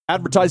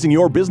Advertising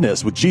your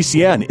business with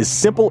GCN is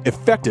simple,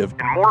 effective,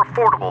 and more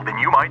affordable than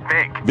you might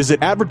think.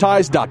 Visit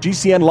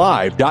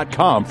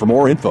advertise.gcnlive.com for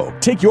more info.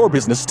 Take your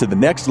business to the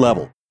next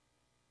level.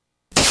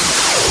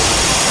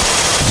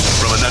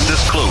 From an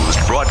undisclosed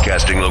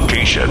broadcasting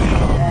location.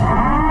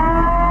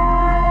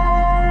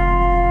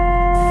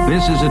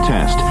 This is a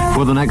test.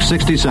 For the next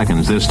 60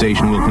 seconds, this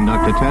station will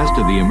conduct a test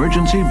of the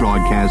emergency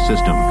broadcast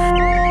system.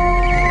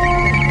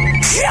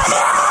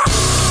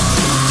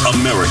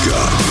 America,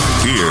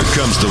 here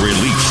comes the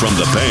relief from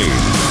the pain.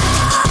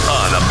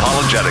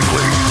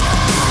 Unapologetically.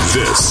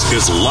 This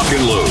is Lock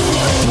and Load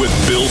with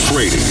Bill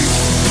Frady.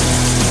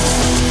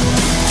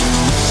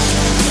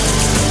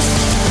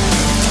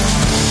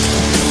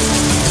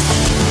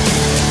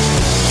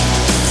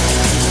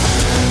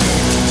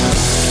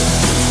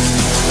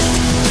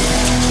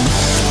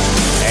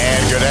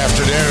 Good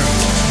afternoon.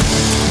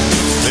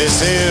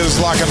 This is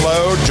Lock and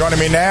Load. Joining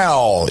me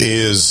now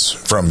is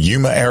from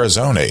Yuma,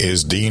 Arizona,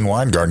 is Dean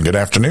Weingarten. Good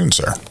afternoon,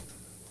 sir.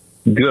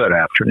 Good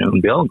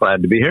afternoon, Bill.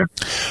 Glad to be here.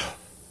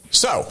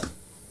 So,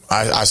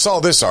 I saw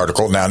this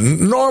article. Now,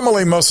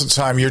 normally, most of the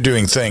time, you're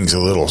doing things a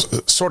little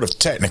sort of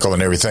technical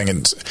and everything.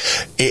 And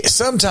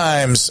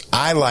sometimes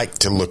I like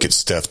to look at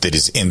stuff that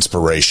is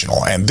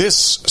inspirational. And this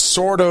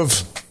sort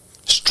of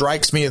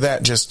strikes me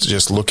that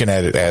just looking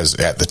at it as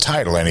at the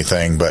title,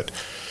 anything, but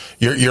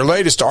your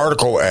latest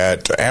article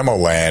at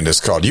AmmoLand is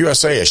called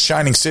USA, a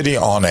Shining City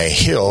on a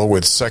Hill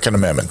with Second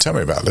Amendment. Tell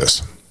me about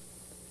this.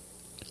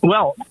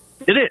 Well,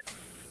 it is.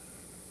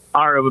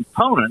 Our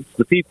opponents,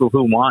 the people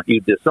who want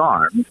you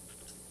disarmed,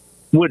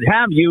 would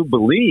have you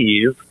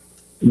believe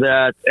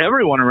that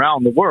everyone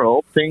around the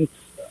world thinks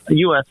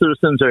U.S.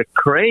 citizens are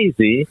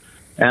crazy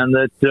and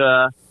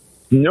that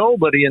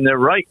nobody in their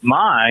right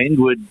mind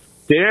would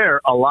dare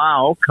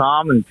allow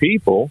common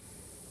people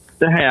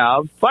to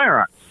have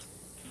firearms.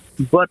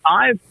 But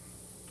I've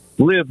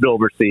lived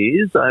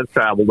overseas. I've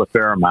traveled a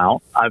fair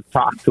amount. I've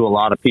talked to a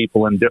lot of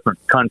people in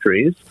different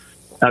countries.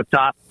 I've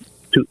talked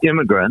to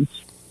immigrants.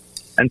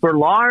 And for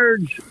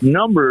large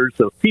numbers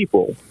of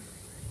people,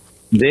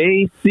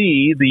 they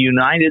see the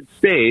United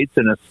States,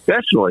 and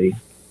especially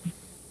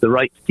the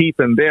right to keep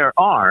and bear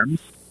arms,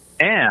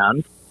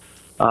 and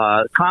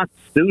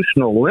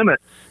constitutional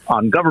limits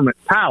on government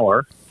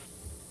power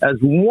as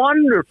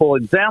wonderful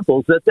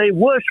examples that they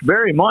wish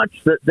very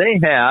much that they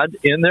had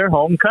in their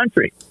home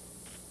country.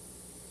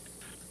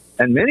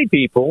 And many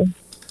people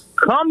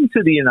come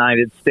to the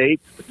United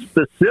States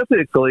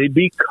specifically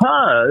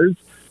because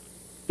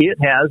it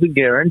has a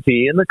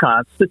guarantee in the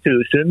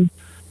Constitution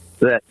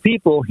that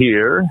people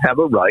here have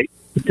a right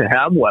to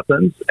have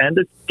weapons and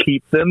to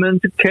keep them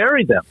and to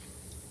carry them.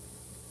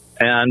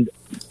 And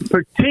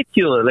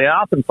particularly, I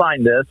often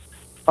find this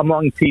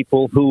among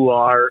people who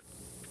are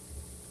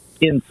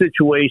in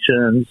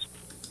situations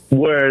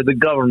where the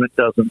government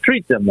doesn't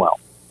treat them well.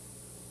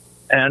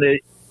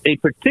 And a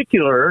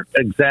particular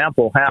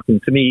example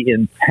happened to me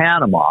in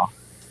Panama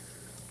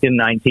in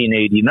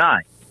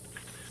 1989.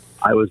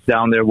 I was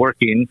down there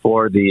working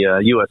for the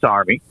U.S.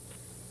 Army.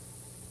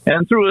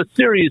 And through a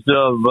series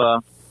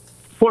of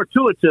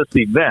fortuitous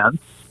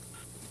events,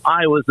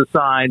 I was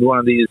assigned one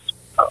of these,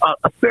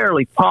 a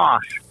fairly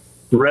posh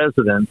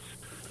residence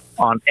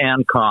on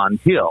Ancon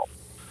Hill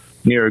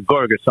near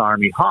Gorgas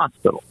Army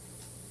Hospital.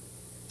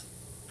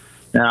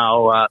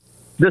 Now,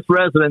 this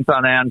residence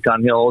on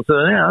Ancon Hill is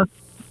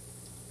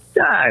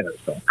a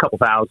couple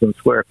thousand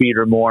square feet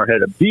or more,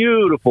 had a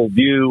beautiful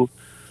view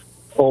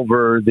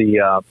over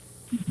the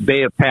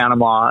Bay of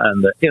Panama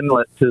and the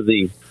inlet to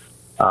the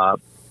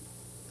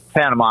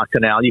Panama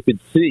Canal. You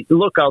could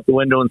look out the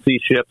window and see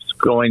ships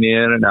going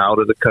in and out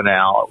of the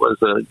canal. It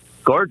was a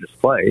gorgeous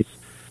place.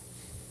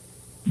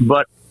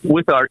 But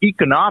with our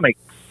economic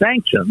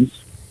sanctions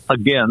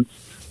against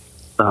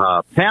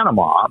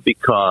Panama,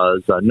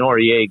 because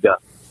Noriega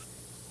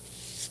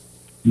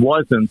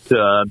wasn't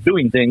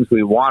doing things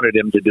we wanted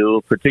him to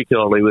do,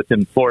 particularly with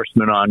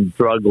enforcement on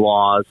drug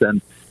laws.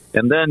 And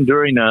then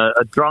during a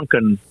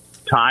drunken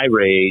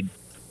tirade,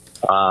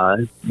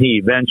 he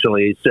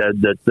eventually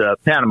said that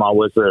Panama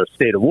was a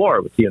state of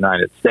war with the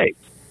United States.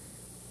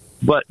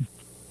 But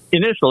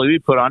initially, we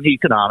put on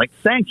economic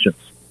sanctions.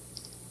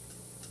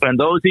 And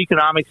those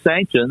economic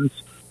sanctions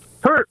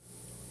hurt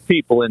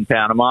people in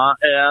Panama,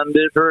 and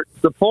it hurt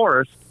the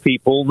poorest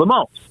people the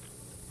most.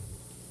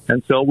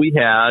 And so we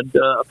had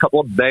a couple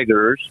of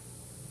beggars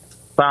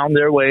found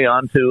their way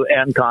onto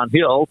Ancon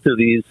Hill to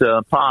these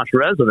posh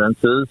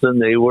residences, and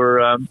they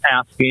were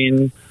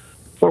asking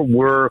for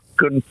work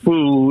and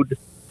food,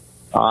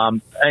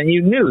 and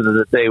you knew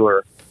that they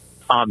were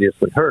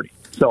obviously hurting.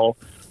 So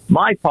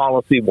my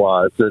policy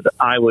was that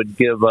I would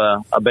give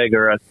a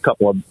beggar a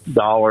couple of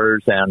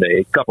dollars and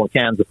a couple of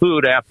cans of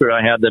food after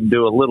I had them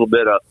do a little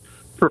bit of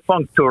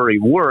perfunctory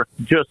work,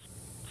 just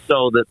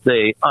so that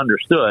they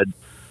understood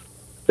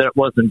that it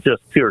wasn't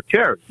just pure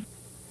charity.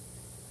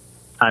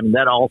 I mean,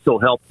 that also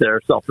helped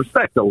their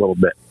self-respect a little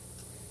bit.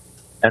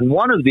 And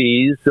one of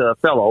these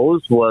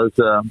fellows was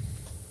a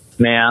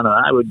man,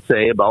 I would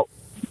say about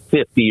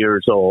 50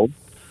 years old,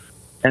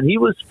 and he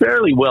was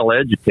fairly well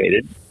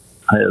educated.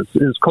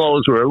 His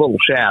clothes were a little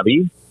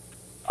shabby,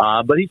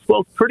 but he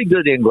spoke pretty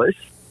good English,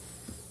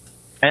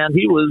 and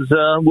he was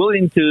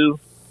willing to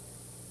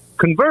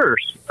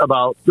converse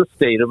about the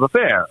state of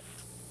affairs.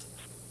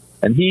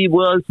 And he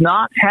was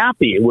not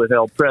happy with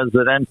El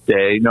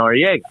Presidente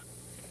Noriega.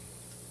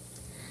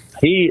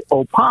 He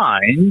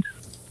opined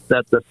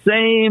that the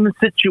same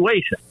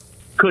situation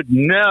could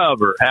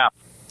never happen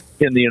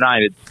in the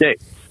United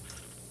States.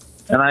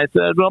 And I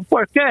said, well,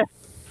 ¿por qué?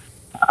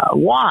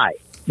 Why?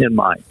 In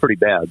my pretty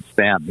bad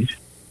Spanish.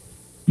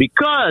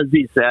 Because,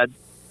 he said,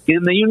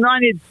 in the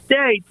United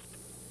States,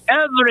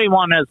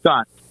 everyone has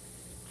guns.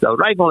 The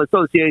Rifle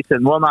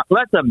Association will not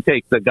let them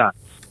take the guns.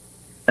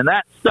 And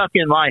that stuck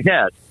in my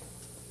head.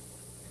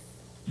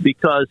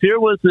 Because here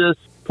was this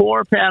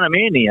poor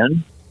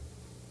Panamanian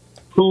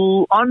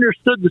who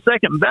understood the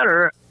Second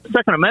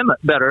Amendment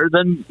better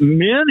than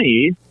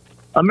many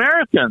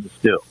Americans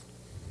do.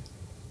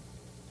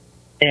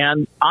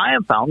 And I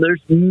have found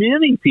there's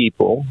many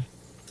people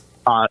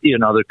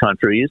in other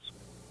countries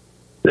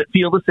that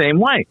feel the same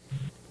way.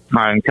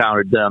 I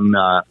encountered them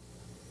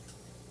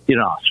in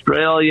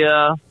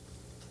Australia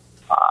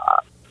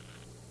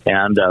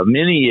and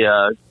many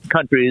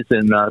countries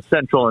in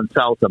Central and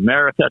South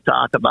America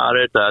talk about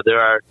it.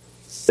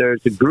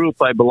 There's a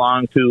group I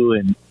belong to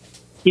in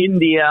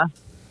India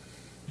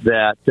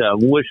that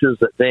wishes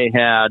that they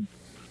had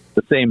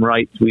the same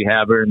rights we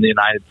have here in the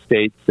United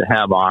States to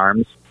have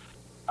arms.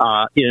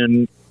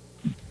 In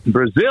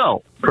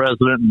Brazil,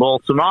 President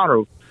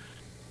Bolsonaro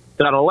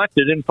got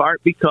elected in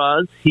part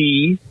because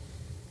he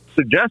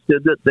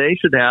suggested that they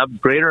should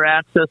have greater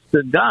access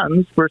to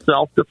guns for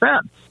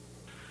self-defense.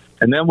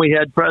 And then we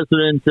had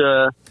President,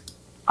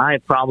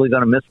 I'm probably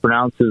going to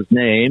mispronounce his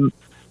name,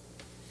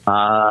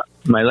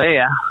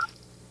 Milei,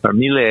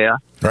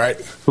 right,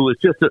 who was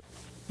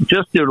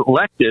just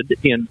elected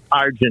in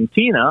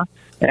Argentina,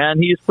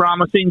 and he's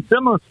promising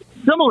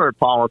similar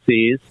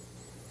policies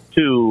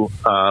to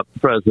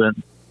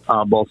President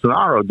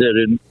Bolsonaro did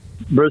in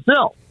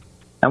Brazil.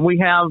 And we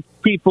have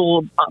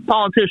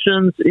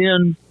politicians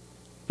in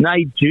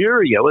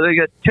Nigeria where they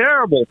get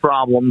terrible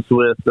problems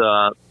with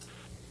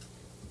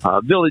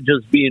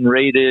villages being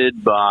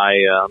raided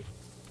by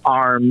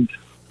armed,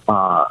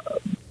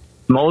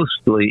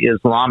 mostly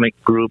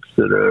Islamic groups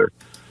that are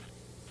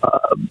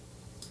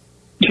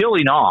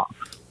killing off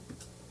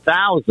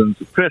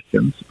thousands of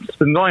Christians. It's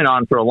been going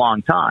on for a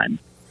long time.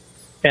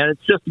 And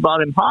it's just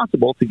about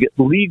impossible to get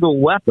legal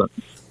weapons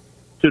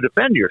to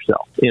defend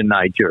yourself in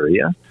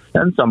Nigeria.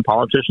 And some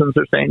politicians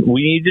are saying,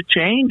 we need to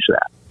change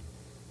that.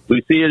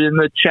 We see it in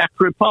the Czech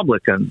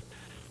Republic,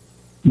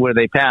 where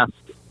they passed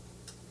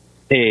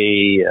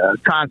a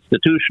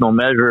constitutional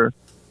measure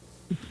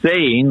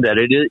saying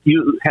that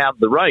you have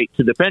the right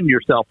to defend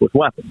yourself with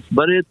weapons.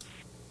 But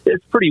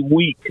it's pretty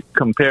weak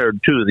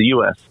compared to the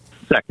U.S.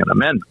 Second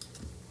Amendment.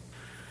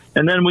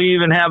 And then we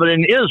even have it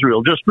in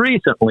Israel just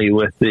recently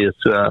with this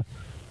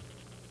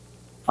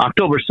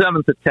October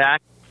 7th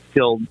attack,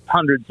 killed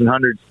hundreds and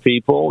hundreds of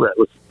people.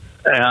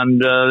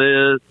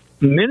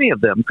 Many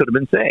of them could have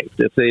been saved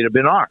if they'd have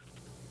been armed.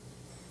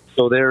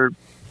 So they're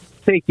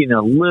taking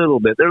a little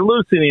bit. They're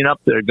loosening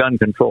up their gun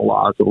control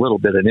laws a little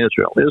bit in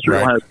Israel.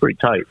 Israel has pretty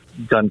tight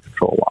gun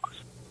control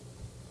laws.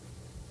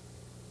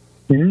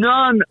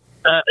 Now,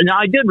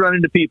 I did run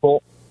into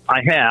people,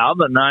 I have,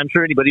 and I'm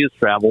sure anybody who's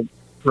traveled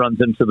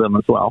runs into them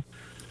as well,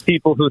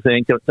 people who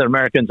think that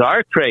Americans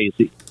are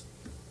crazy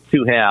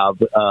to have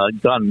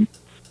guns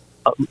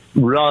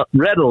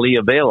readily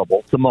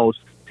available to most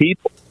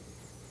people,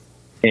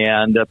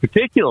 and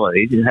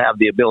particularly to have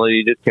the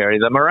ability to carry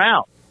them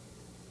around.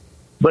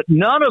 But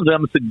none of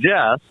them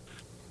suggest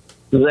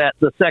that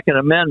the Second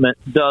Amendment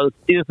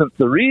isn't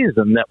the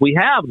reason that we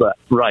have the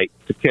right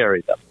to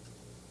carry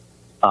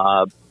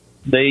them.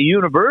 They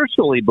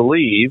universally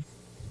believe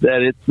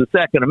that it's the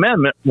Second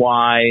Amendment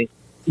why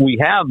we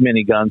have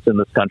many guns in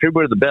this country.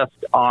 We're the best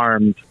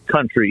armed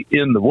country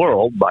in the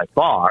world by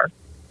far.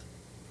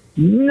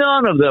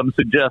 None of them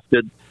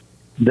suggested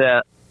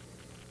that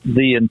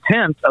the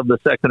intent of the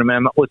Second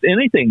Amendment was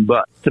anything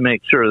but to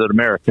make sure that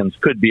Americans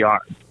could be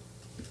armed.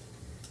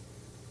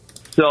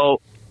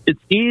 So it's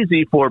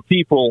easy for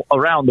people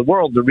around the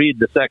world to read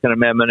the Second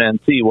Amendment and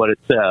see what it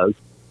says.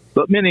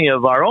 But many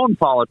of our own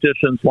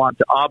politicians want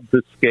to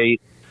obfuscate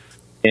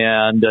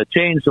and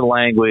change the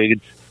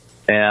language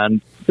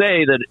and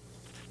say that,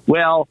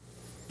 well,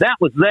 that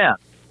was then.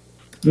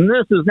 And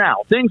this is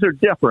now. Things are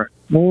different.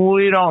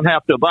 We don't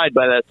have to abide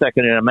by that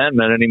Second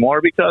Amendment anymore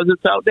because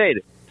it's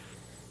outdated.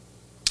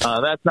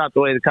 That's not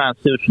the way the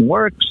Constitution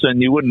works,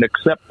 and you wouldn't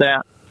accept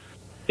that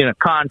in a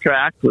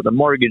contract with a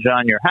mortgage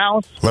on your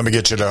house. Let me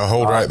get you to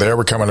hold right there.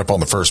 We're coming up on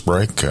the first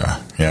break.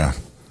 Yeah,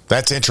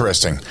 that's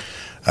interesting.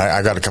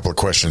 I got a couple of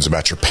questions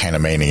about your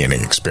Panamanian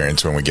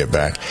experience when we get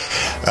back.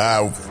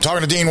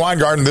 Talking to Dean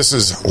Weingarten, this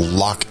is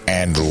Lock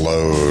and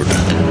Load.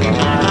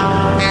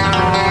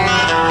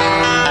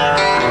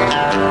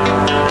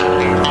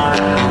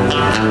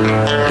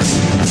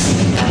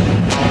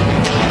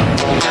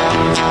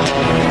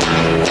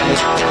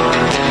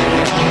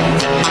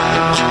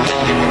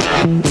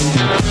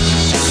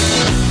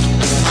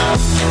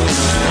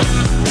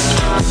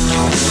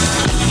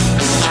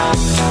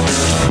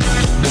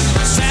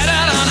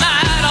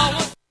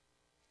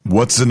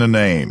 What's in a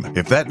name?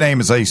 If that name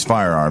is Ace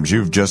Firearms,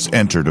 you've just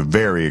entered a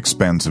very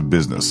expansive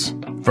business.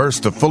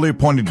 First, a fully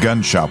appointed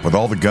gun shop with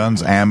all the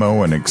guns,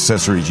 ammo, and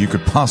accessories you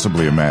could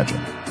possibly imagine.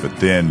 But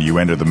then you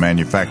enter the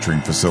manufacturing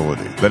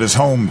facility that is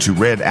home to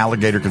Red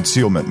Alligator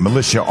Concealment,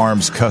 Militia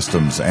Arms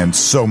Customs, and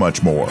so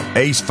much more.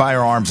 Ace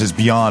Firearms is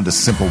beyond a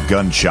simple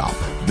gun shop.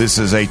 This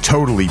is a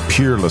totally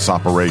peerless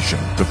operation.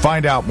 To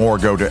find out more,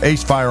 go to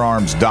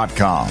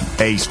acefirearms.com.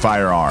 Ace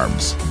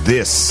Firearms.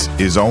 This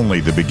is only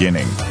the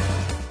beginning.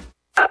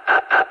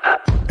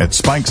 At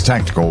Spikes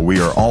Tactical,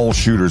 we are all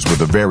shooters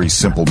with a very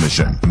simple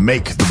mission.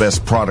 Make the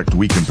best product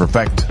we can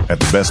perfect at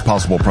the best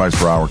possible price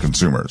for our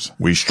consumers.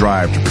 We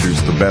strive to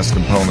produce the best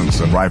components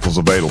and rifles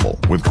available,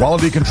 with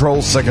quality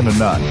controls second to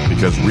none,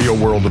 because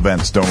real-world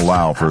events don't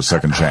allow for a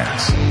second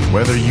chance.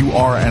 Whether you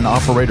are an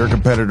operator,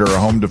 competitor, or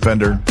home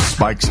defender,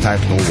 Spikes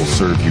Tactical will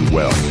serve you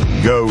well.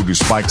 Go to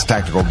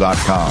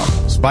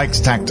spikestactical.com. Spikes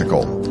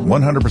Tactical,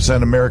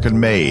 100%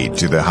 American-made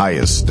to the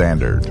highest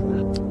standard.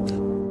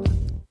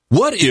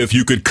 What if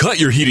you could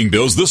cut your heating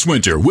bills this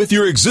winter with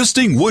your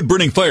existing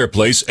wood-burning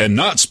fireplace and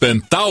not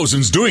spend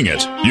thousands doing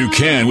it? You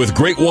can with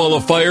Great Wall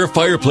of Fire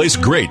fireplace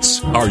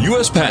grates. Our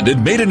U.S. patented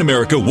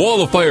made-in-America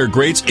Wall of Fire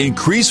grates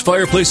increase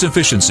fireplace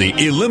efficiency,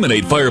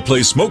 eliminate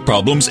fireplace smoke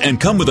problems,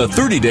 and come with a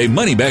 30-day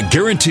money-back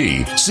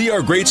guarantee. See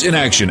our grates in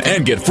action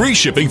and get free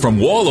shipping from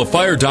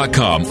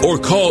walloffire.com or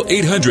call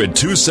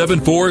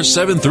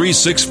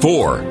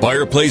 800-274-7364.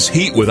 Fireplace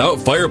heat without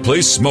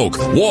fireplace smoke.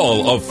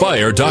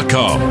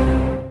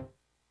 walloffire.com.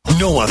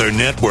 No other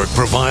network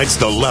provides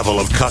the level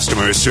of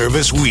customer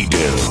service we do.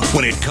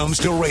 When it comes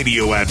to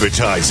radio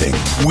advertising,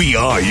 we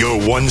are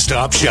your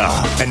one-stop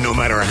shop. And no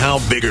matter how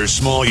big or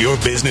small your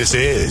business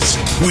is,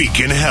 we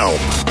can help.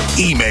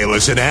 Email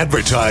us at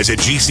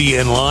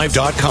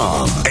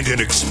advertise@gcnlive.com, and an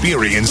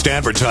experienced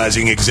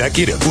advertising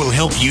executive will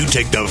help you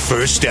take the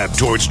first step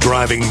towards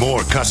driving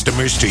more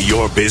customers to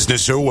your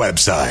business or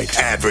website.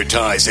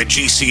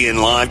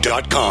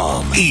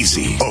 Advertise@gcnlive.com.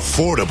 Easy,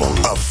 affordable,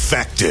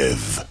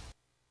 effective.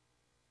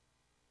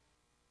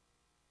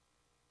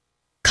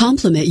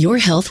 Complement your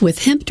health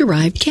with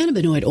hemp-derived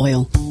cannabinoid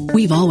oil.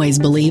 We've always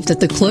believed that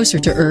the closer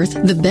to Earth,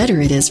 the better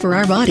it is for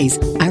our bodies.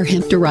 Our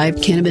hemp-derived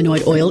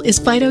cannabinoid oil is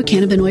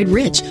phytocannabinoid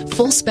rich,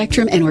 full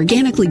spectrum, and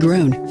organically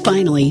grown.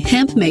 Finally,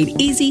 hemp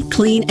made easy,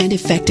 clean, and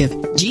effective.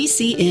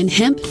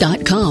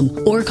 GCNhemp.com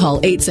or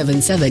call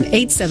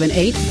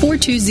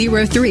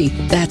 877-878-4203.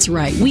 That's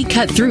right, we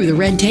cut through the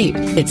red tape.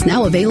 It's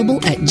now available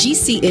at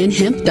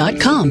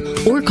GCNhemp.com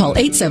or call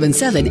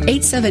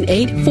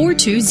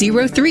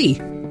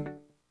 877-878-4203.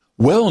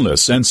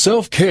 Wellness and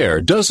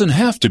self-care doesn't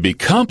have to be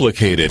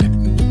complicated.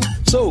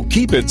 So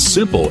keep it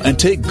simple and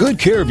take good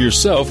care of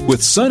yourself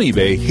with Sunny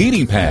Bay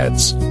heating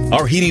pads.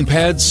 Our heating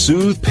pads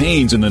soothe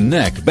pains in the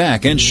neck,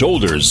 back, and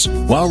shoulders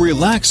while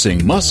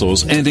relaxing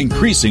muscles and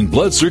increasing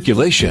blood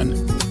circulation.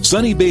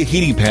 Sunny Bay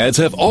heating pads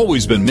have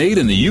always been made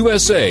in the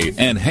USA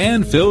and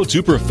hand-filled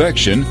to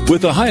perfection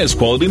with the highest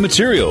quality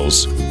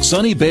materials.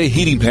 Sunny Bay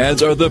heating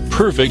pads are the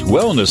perfect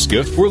wellness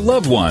gift for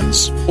loved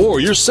ones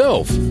or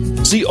yourself.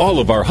 See all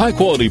of our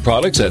high-quality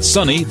products at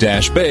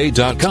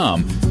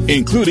sunny-bay.com,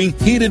 including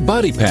heated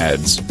body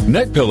pads,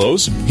 neck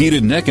pillows,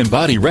 heated neck and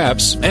body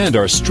wraps, and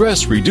our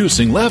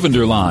stress-reducing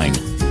lavender line.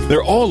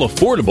 They're all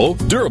affordable,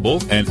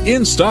 durable, and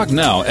in stock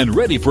now and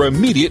ready for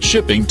immediate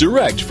shipping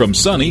direct from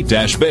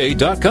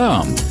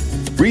sunny-bay.com.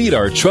 Read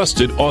our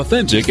trusted,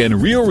 authentic,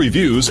 and real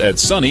reviews at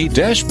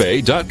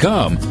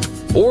sunny-bay.com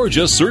or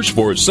just search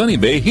for Sunny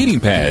Bay Heating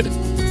Pad.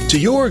 To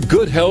your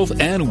good health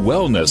and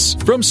wellness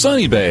from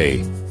Sunny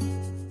Bay.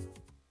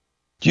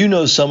 Do you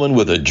know someone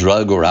with a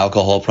drug or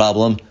alcohol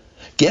problem?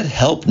 Get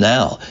help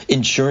now.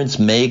 Insurance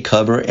may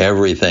cover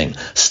everything.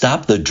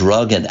 Stop the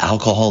drug and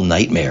alcohol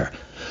nightmare.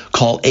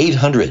 Call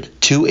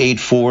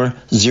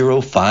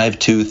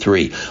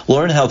 800-284-0523.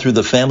 Learn how through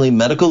the Family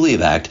Medical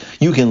Leave Act,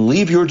 you can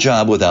leave your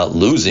job without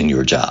losing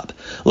your job.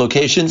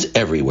 Locations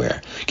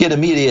everywhere. Get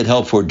immediate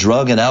help for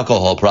drug and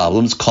alcohol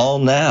problems. Call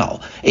now.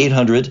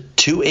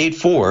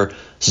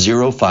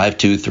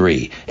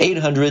 800-284-0523.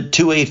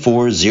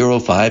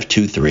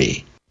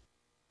 800-284-0523.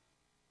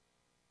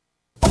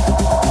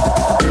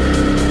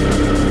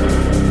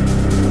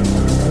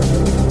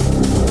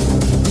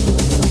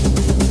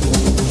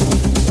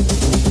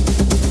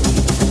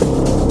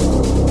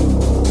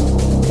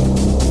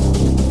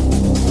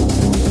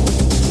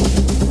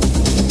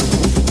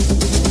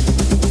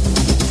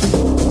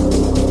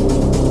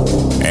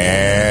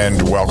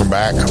 Welcome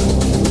back.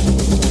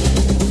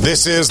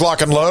 This is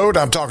Lock and Load.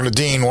 I'm talking to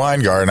Dean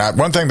Weingart.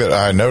 One thing that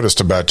I noticed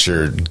about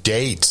your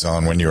dates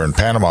on when you were in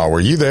Panama,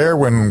 were you there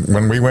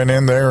when we went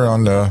in there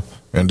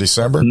in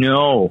December?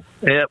 No,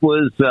 it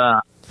was.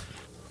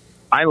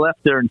 I left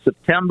there in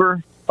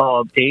September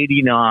of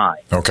 '89.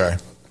 Okay,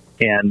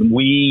 and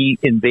we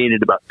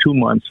invaded about 2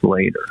 months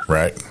later.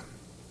 Right,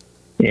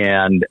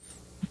 and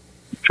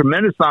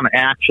tremendous amount of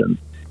action.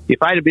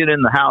 If I'd have been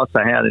in the house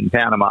I had in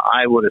Panama,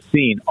 I would have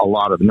seen a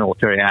lot of the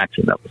military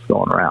action that was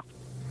going around.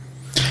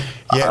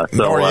 Yeah,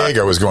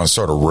 Noriega was going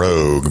sort of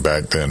rogue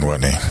back then,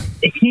 wasn't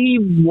he? He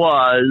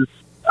was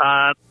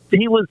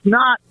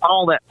not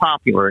all that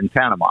popular in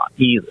Panama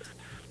either.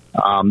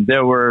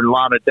 There were a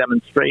lot of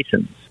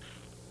demonstrations,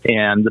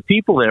 and the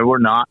people there were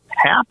not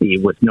happy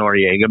with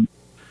Noriega.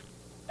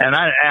 And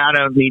I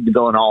don't need to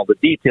go into all the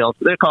details,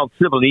 but they're called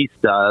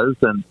civilistas,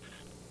 and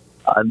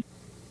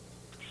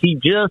he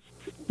just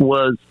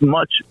was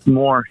much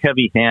more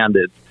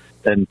heavy-handed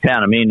than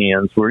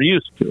Panamanians were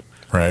used to.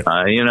 Right.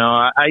 I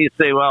used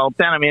to say, well,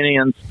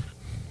 Panamanians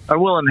are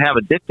willing to have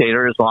a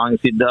dictator as long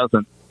as he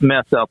doesn't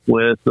mess up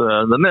with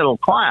the middle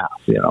class.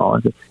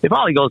 If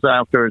all he goes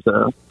after is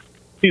a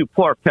few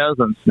poor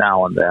peasants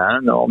now and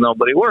then,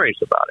 nobody worries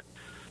about it.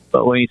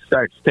 But when he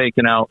starts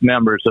taking out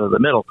members of the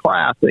middle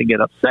class, they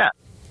get upset.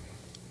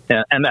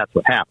 And that's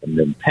what happened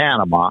in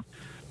Panama.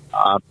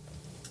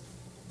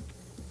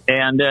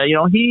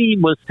 He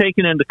was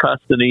taken into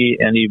custody,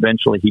 and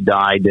eventually he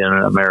died in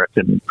an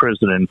American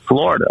prison in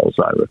Florida, as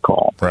I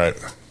recall. Right.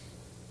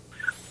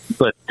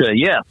 But,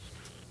 yes,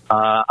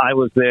 I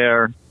was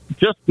there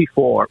just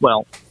before,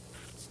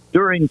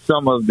 during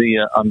some of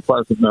the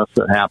unpleasantness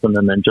that happened,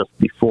 and then just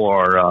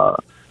before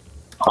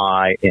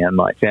I and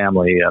my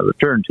family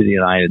returned to the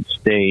United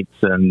States.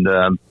 And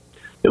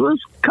it was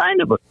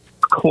kind of a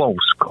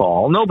close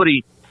call.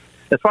 Nobody,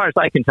 as far as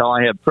I can tell,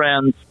 I have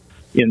friends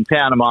in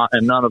Panama,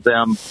 and none of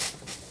them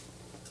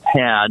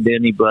had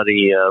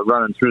anybody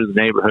running through the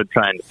neighborhood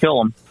trying to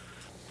kill them.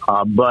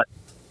 But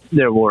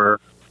there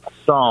were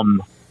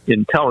some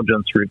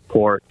intelligence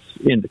reports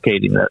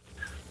indicating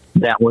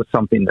that was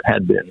something that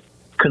had been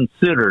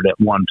considered at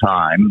one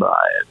time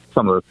by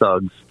some of the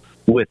thugs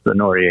with the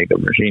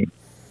Noriega regime.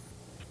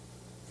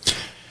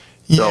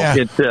 Yeah.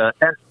 So it's,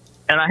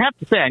 and I have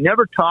to say, I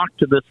never talked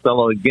to this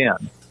fellow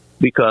again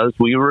because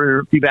we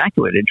were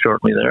evacuated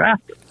shortly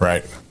thereafter.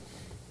 Right.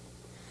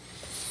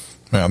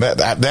 Well,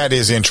 that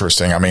is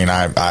interesting. I mean,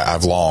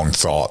 I've long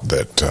thought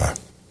that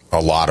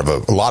a lot of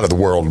the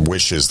world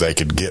wishes they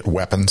could get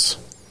weapons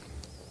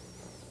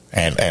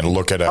and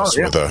look at us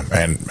with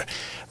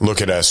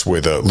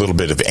a little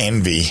bit of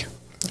envy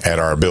at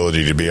our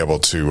ability to be able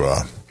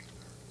to.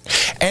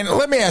 And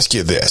let me ask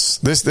you this.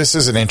 This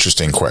is an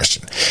interesting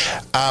question.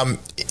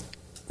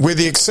 With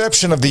the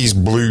exception of these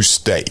blue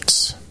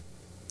states,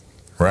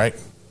 right,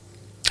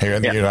 here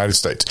in the United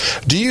States,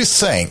 do you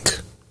think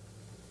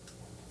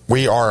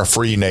we are a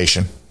free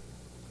nation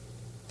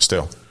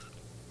still?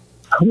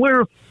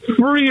 We're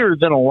freer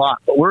than a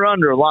lot, but we're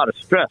under a lot of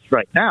stress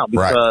right now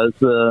because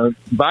the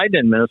Biden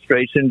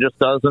administration just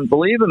doesn't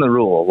believe in the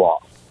rule of law.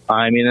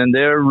 I mean, and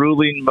they're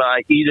ruling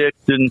by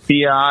edict and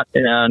fiat,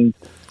 and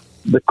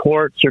the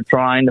courts are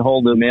trying to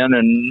hold them in.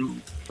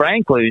 And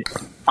frankly,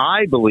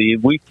 I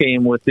believe we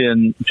came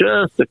within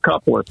just a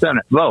couple of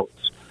Senate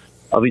votes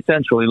of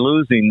essentially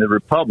losing the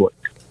republic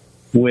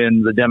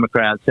when the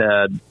Democrats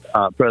had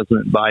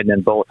President Biden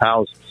in both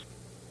houses.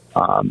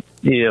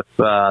 If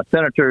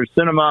Senators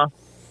Sinema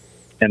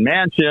and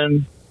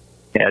Manchin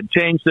had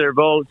changed their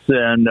votes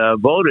and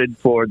voted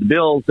for the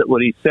bills that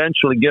would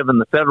essentially given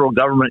the federal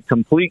government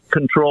complete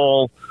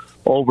control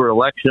over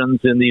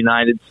elections in the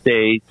United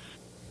States,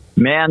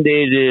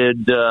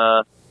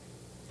 mandated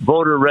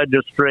voter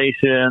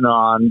registration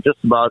on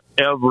just about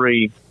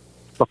every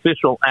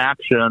official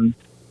action,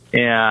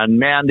 and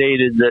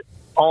mandated that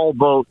all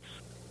votes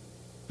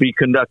be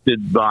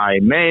conducted by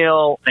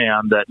mail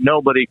and that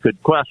nobody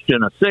could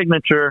question a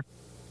signature,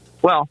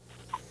 well,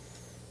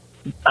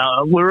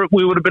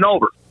 we would have been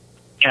over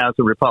as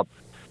a republic.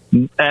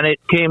 And it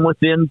came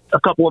within a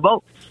couple of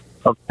votes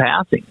of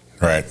passing.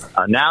 Right.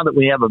 Now that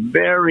we have a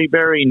very,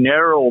 very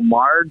narrow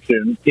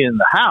margin in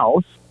the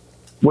House,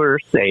 we're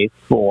safe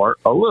for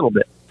a little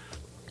bit.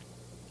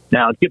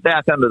 Now, to get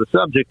back onto the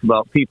subject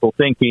about people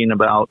thinking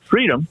about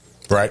freedom,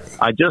 right?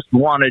 I just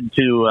wanted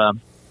to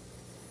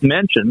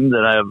mention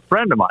that I have a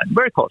friend of mine, a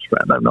very close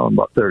friend. I've known him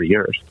about 30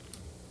 years.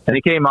 And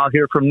he came out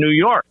here from New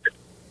York,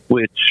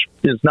 which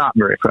is not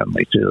very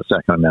friendly to the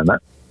Second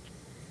Amendment.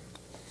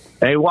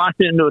 And he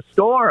walked into a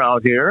store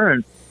out here,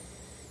 and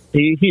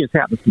he just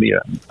happens to be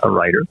a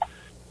writer.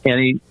 And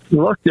he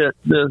looked at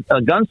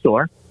a gun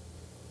store,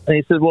 and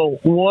he said, well,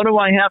 what do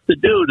I have to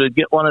do to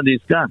get one of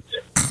these guns?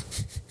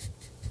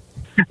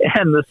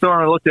 And the store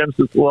owner looked at him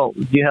and said, well,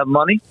 do you have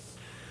money?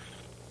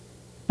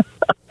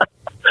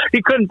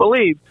 He couldn't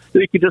believe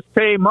that he could just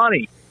pay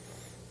money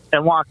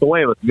and walk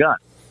away with a gun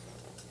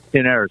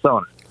in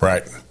Arizona.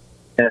 Right.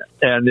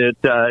 And it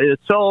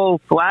so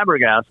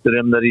flabbergasted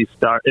him that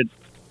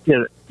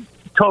it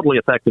totally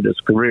affected his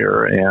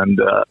career, and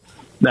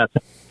that's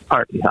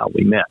partly how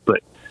we met.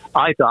 But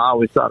I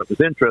always thought it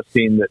was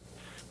interesting that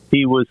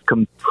he was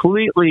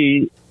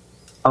completely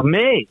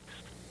amazed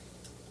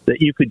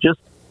that you could just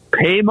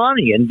pay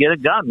money and get a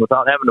gun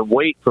without having to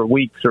wait for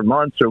weeks or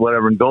months or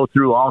whatever and go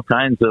through all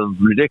kinds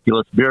of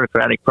ridiculous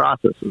bureaucratic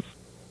processes.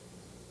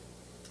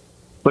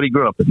 But he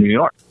grew up in New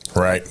York.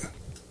 Right.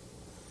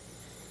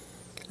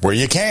 Where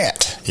you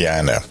can't. Yeah,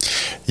 I know.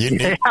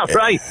 Yeah,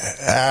 right.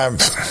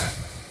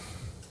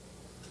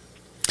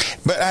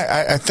 But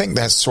I think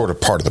that's sort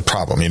of part of the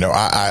problem. You know,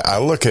 I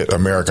look at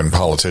American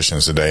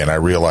politicians today and I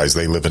realize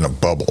they live in a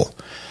bubble.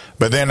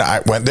 But then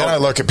I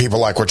look at people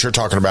like what you're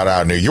talking about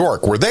out of New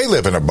York, where they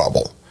live in a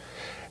bubble.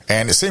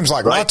 And it seems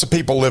like lots of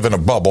people live in a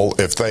bubble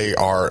if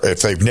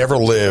they've never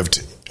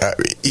lived,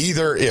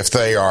 either if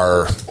they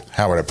are,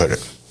 how would I put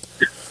it?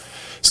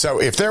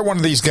 So if they're one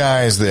of these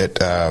guys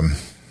that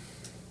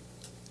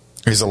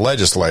is a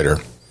legislator,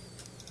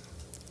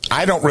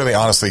 I don't really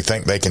honestly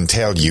think they can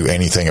tell you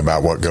anything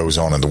about what goes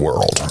on in the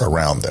world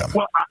around them.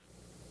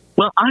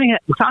 Well,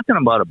 talking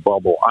about a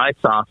bubble, I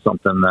saw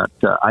something that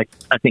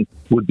I think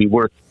would be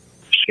worth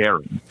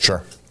sharing.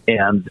 Sure.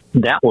 And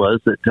that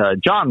was that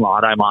John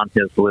Lott, I'm on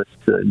his list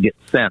to get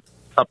sent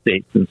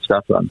updates and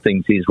stuff on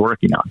things he's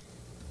working on.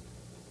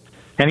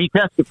 And he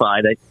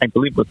testified, I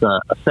believe, with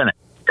a Senate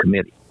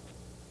committee.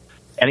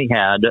 And he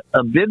had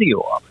a video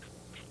of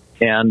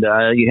it. And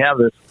you have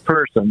this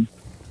person,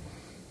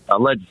 a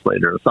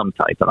legislator of some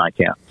type, and I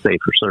can't say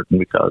for certain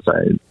because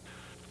I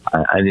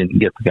didn't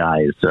get the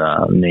guy's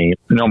name,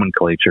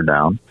 nomenclature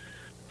down.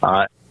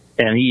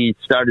 And he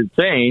started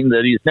saying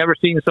that he's never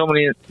seen so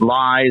many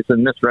lies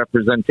and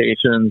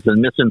misrepresentations and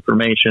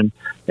misinformation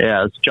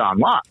as John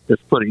Lott is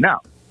putting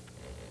out.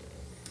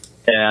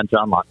 And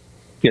John Lott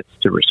gets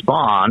to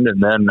respond,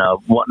 and then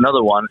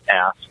another one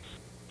asks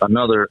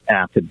another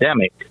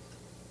academic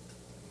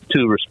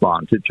to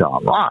respond to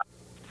John Lott.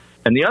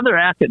 And the other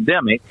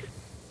academic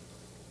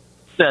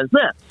says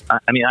this.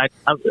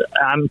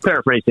 I'm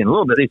paraphrasing a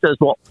little bit. He says,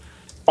 well,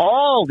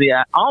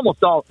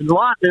 almost all,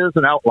 Lott is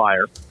an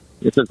outlier.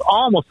 It says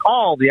almost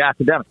all the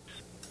academics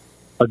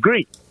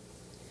agree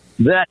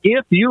that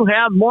if you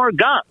have more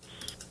guns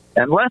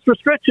and less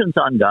restrictions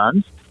on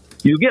guns,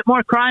 you get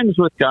more crimes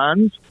with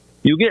guns,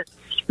 you get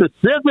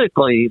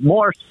specifically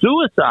more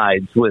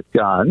suicides with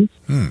guns,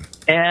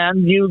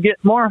 and you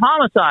get more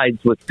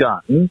homicides with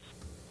guns.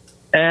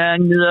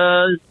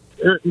 And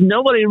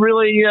nobody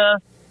really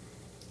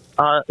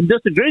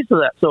disagrees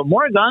with that. So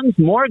more guns,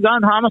 more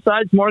gun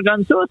homicides, more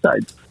gun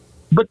suicides.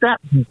 But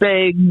that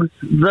begs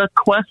the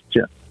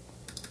question.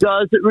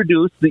 Does it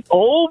reduce the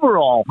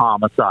overall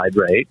homicide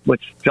rate,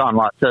 which John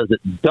Lott says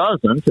it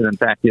doesn't, and in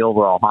fact the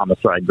overall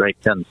homicide rate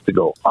tends to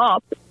go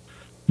up?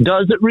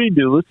 Does it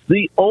reduce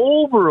the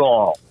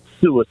overall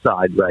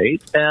suicide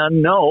rate?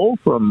 And no,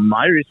 from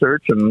my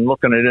research and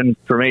looking at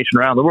information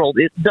around the world,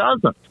 it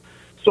doesn't.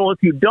 So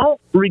if you don't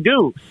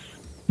reduce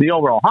the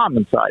overall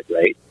homicide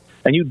rate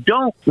and you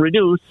don't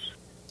reduce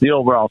the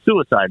overall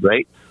suicide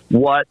rate,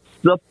 what's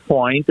the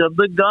point of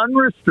the gun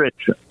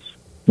restrictions?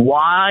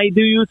 Why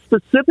do you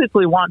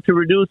specifically want to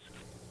reduce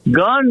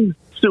gun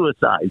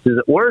suicides? Is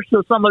it worse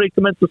if somebody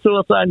commits a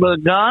suicide with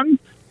a gun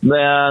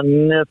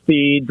than if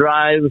he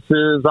drives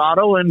his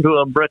auto into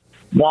a brick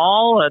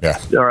wall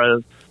or a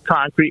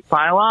concrete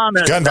pylon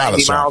at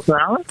 90 miles an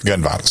hour?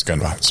 Gun violence.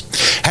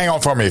 Hang on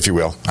for me, if you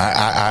will.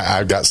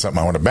 I've got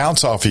something I want to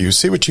bounce off of you,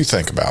 see what you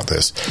think about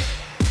this.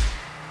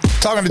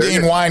 Talking to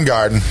Dean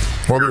Weingarten.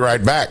 We'll be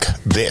right back.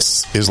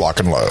 This is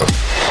Lock and Load.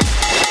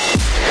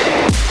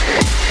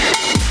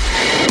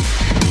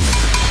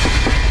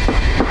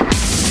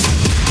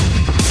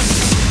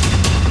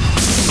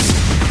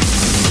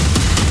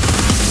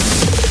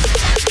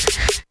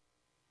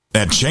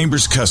 At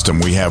Chambers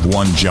Custom, we have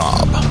one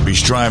job. We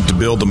strive to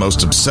build the most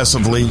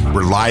obsessively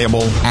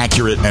reliable,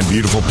 accurate, and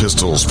beautiful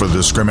pistols for the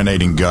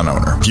discriminating gun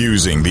owner.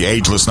 Fusing the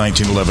ageless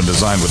 1911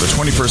 design with a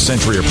 21st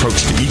century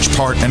approach to each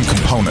part and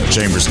component,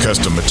 Chambers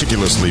Custom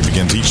meticulously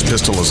begins each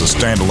pistol as a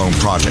standalone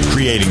project,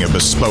 creating a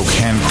bespoke,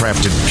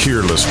 handcrafted,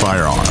 peerless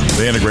firearm.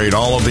 They integrate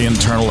all of the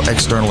internal,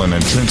 external, and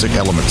intrinsic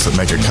elements that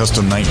make a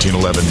custom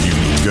 1911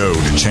 unique. Go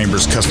to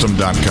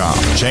chamberscustom.com.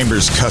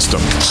 Chambers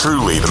Custom,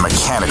 truly the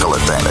mechanical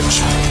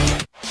advantage.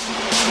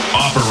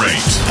 Operate.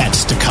 At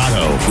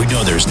Staccato, we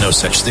know there's no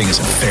such thing as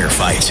a fair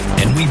fight,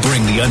 and we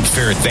bring the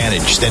unfair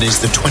advantage that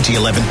is the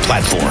 2011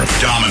 platform.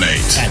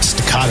 Dominate. At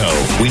Staccato,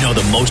 we know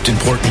the most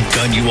important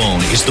gun you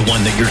own is the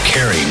one that you're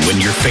carrying when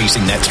you're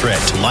facing that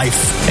threat to life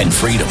and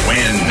freedom.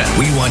 Win.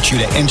 We want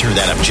you to enter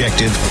that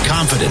objective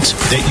confident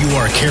that you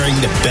are carrying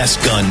the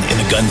best gun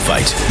in the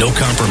gunfight. No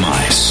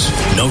compromise.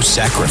 No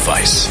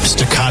sacrifice.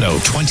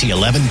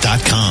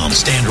 Staccato2011.com.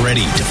 Stand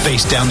ready to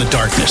face down the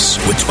darkness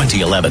with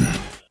 2011.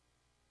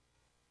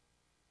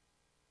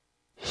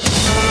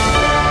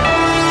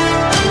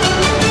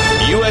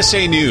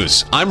 USA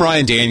News, I'm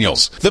Ryan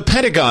Daniels. The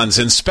Pentagon's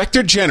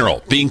Inspector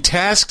General being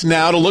tasked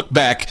now to look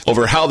back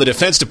over how the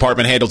Defense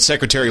Department handled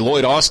Secretary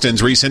Lloyd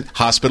Austin's recent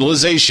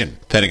hospitalization.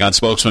 Pentagon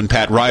spokesman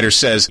Pat Ryder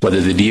says whether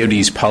the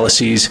DoD's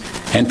policies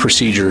and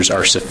procedures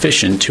are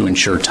sufficient to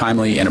ensure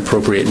timely and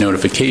appropriate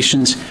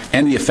notifications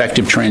and the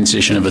effective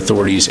transition of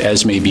authorities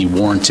as may be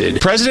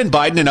warranted. President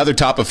Biden and other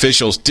top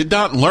officials did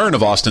not learn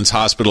of Austin's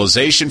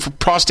hospitalization for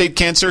prostate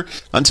cancer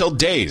until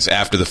days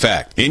after the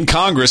fact. In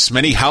Congress,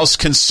 many House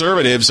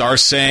conservatives are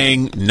saying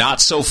saying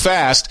not so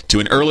fast to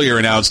an earlier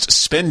announced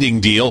spending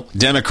deal.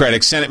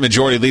 Democratic Senate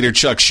Majority Leader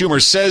Chuck Schumer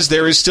says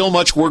there is still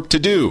much work to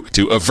do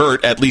to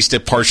avert at least a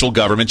partial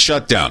government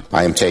shutdown.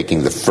 I am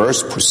taking the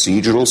first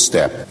procedural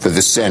step for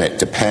the Senate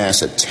to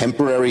pass a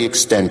temporary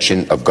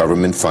extension of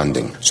government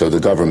funding so the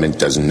government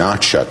does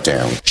not shut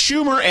down.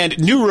 Schumer and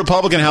new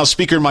Republican House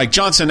Speaker Mike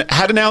Johnson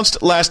had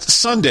announced last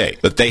Sunday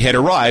that they had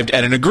arrived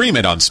at an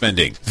agreement on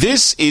spending.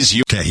 This is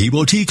your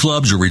Tahibo Tea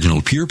Club's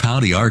original Pure Pau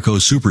de Arco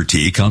Super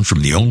Tea comes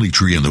from the only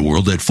tree in the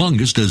world that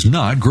fungus does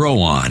not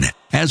grow on.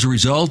 As a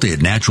result, it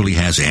naturally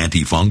has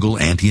antifungal,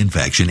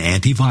 anti-infection,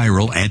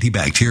 antiviral,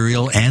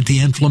 antibacterial,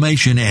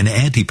 anti-inflammation, and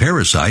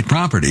anti-parasite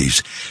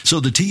properties. So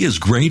the tea is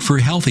great for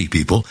healthy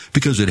people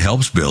because it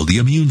helps build the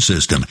immune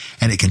system,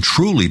 and it can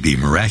truly be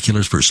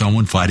miraculous for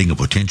someone fighting a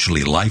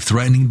potentially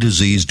life-threatening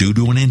disease due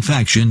to an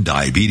infection,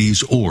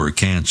 diabetes, or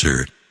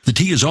cancer. The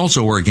tea is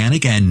also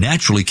organic and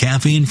naturally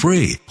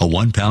caffeine-free. A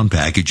 1-pound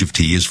package of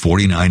tea is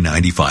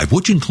 $49.95,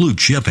 which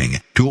includes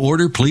shipping. To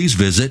order, please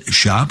visit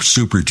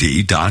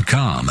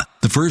shopsupertea.com.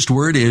 The first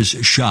word is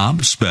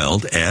shop,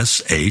 spelled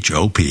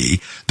S-H-O-P,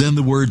 then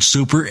the word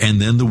super,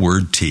 and then the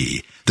word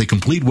tea. The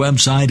complete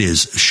website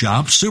is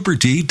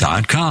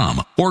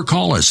shopsupertea.com, or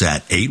call us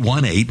at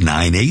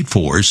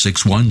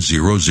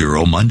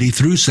 818-984-6100 Monday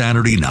through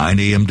Saturday, 9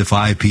 a.m. to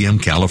 5 p.m.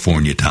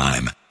 California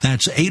time.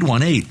 That's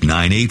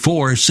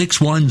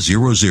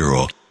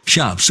 818-984-6100.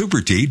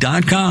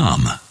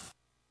 ShopSuperTea.com.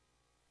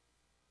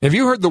 Have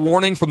you heard the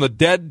warning from the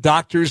dead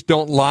doctors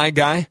don't lie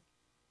guy?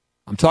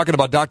 I'm talking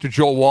about Dr.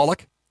 Joel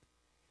Wallach.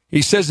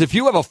 He says if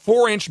you have a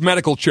 4-inch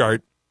medical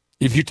chart,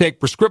 if you take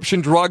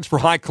prescription drugs for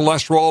high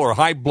cholesterol or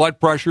high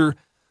blood pressure,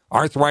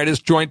 arthritis,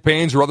 joint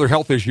pains, or other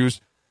health issues,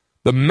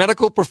 the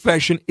medical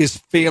profession is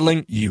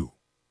failing you.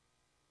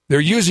 They're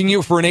using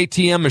you for an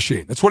ATM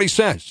machine. That's what he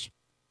says.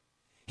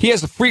 He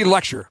has a free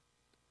lecture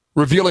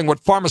revealing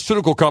what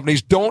pharmaceutical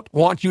companies don't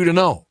want you to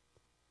know.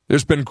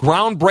 There's been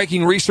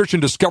groundbreaking research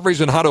and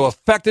discoveries on how to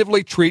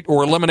effectively treat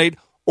or eliminate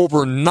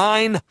over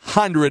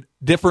 900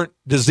 different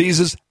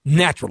diseases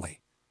naturally.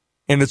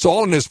 And it's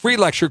all in his free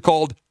lecture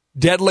called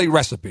Deadly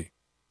Recipe.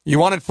 You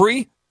want it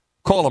free?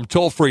 Call him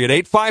toll free at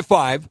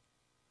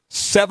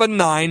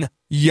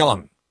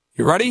 855-79-YOUNG.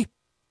 You ready?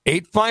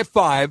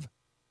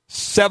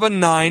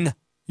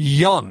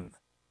 855-79-YOUNG.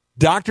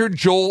 Dr.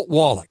 Joel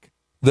Wallach,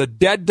 the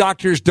dead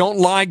doctors don't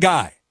lie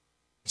guy,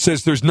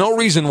 says there's no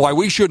reason why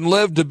we shouldn't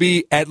live to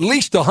be at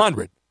least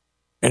 100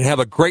 and have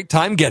a great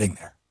time getting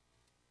there.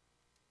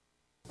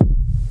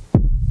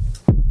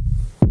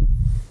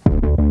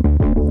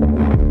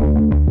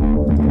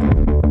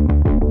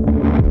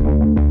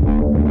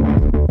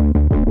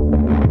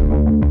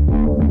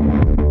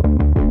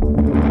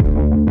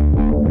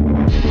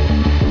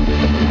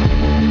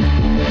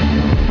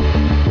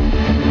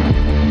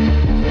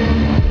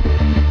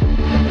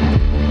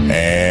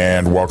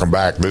 Welcome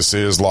back. This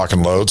is Lock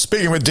and Load.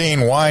 Speaking with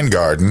Dean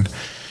Weingarten,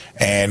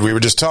 and we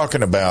were just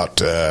talking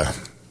about,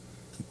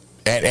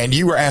 and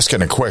you were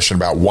asking a question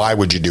about why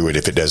would you do it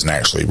if it doesn't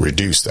actually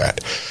reduce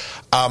that?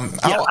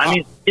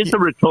 It's a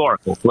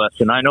rhetorical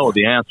question. I know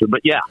the answer,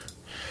 but yeah.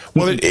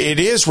 Well, it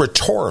is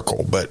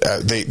rhetorical, but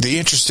the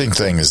interesting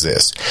thing is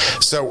this.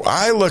 So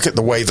I look at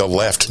the way the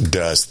left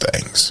does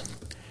things,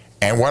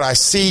 and what I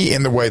see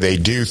in the way they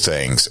do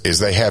things is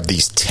they have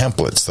these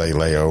templates they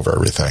lay over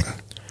everything.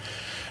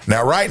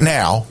 Now, right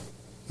now,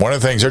 one of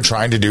the things they're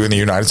trying to do in the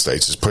United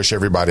States is push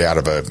everybody out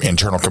of an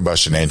internal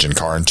combustion engine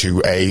car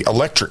into a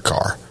electric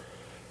car,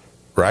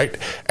 right?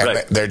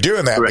 And they're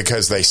doing that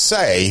because they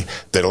say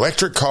that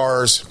electric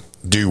cars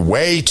do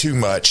way too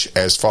much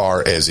as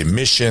far as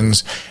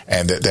emissions,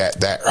 and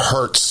that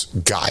hurts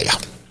Gaia.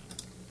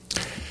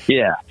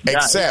 Yeah.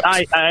 Except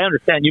I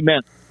understand you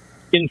meant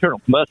internal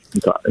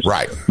combustion cars.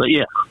 Right. But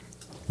yeah.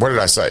 What did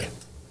I say?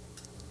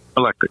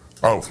 Electric.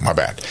 Oh, my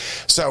bad.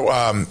 So,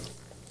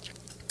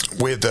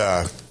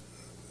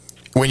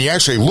 when you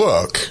actually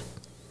look,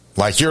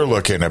 like you're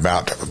looking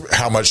about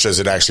how much does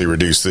it actually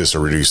reduce this or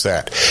reduce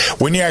that,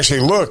 when you actually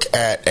look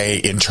at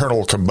a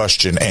internal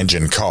combustion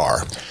engine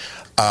car,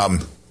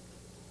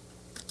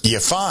 you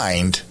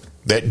find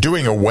that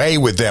doing away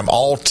with them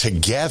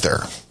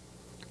altogether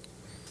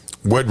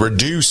would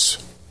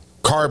reduce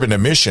carbon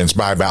emissions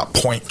by about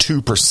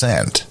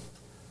 0.2%.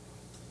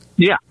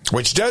 Yeah.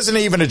 Which doesn't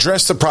even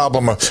address the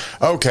problem of,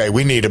 okay,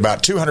 we need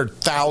about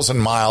 200,000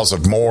 miles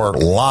of more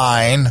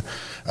line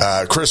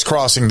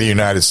crisscrossing the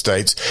United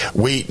States.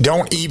 We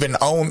don't even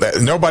own that.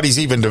 Nobody's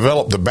even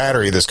developed the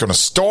battery that's going to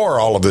store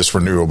all of this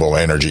renewable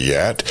energy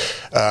yet.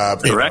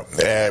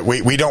 Correct.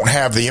 We don't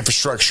have the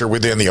infrastructure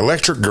within the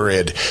electric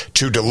grid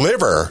to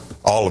deliver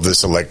all of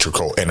this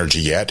electrical energy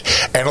yet.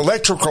 And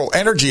electrical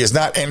energy is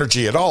not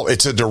energy at all.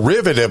 It's a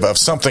derivative of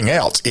something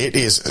else.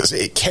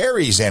 It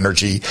carries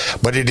energy,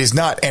 but it is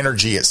not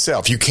energy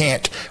itself. You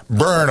can't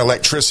burn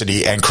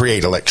electricity and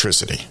create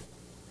electricity.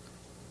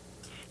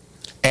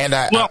 And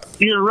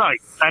you're right.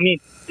 I mean,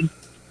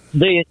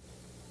 they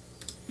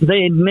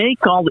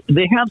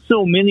have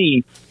so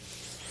many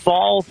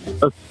false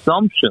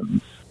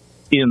assumptions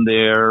in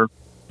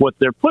what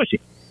they're pushing.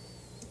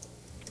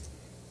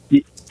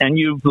 And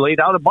you've laid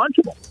out a bunch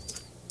of them.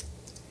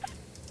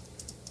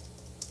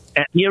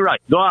 And you're right.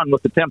 Go on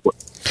with the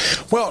template.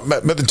 Well,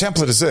 but the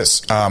template is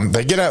this.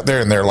 They get out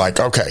there and they're like,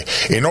 okay,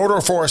 in order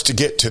for us to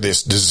get to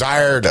this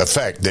desired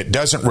effect that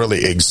doesn't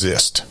really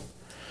exist.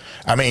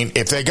 I mean,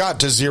 if they got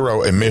to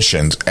zero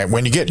emissions, and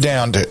when you get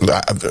down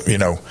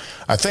to,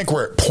 I think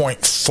we're at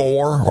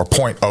 0.4 or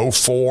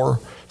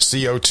 0.04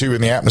 CO2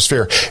 in the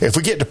atmosphere. If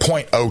we get to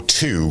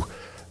 0.02,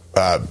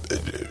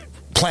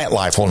 plant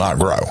life will not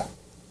grow.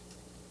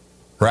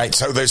 Right?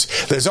 So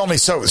there's only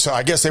so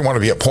I guess they want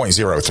to be at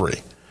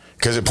 0.03.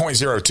 Because at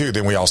 0.02,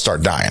 then we all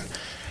start dying.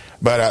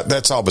 But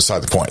that's all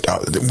beside the point.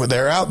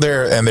 They're out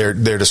there and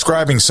they're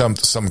describing some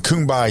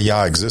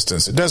kumbaya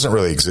existence. It doesn't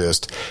really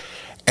exist.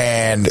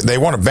 And they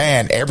want to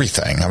ban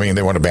everything. I mean,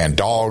 they want to ban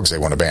dogs. They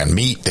want to ban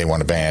meat. They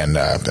want to ban,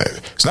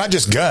 it's not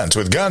just guns.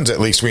 With guns, at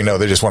least we know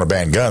they just want to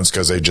ban guns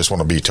because they just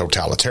want to be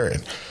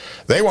totalitarian.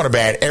 They want to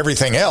ban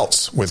everything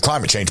else with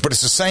climate change. But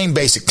it's the same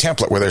basic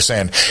template where they're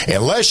saying,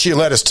 unless you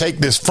let us take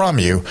this from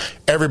you,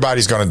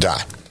 everybody's going to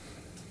die.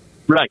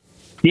 Right.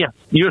 Yes,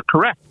 you're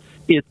correct.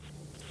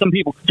 Some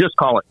people just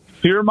call it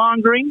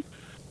fear-mongering.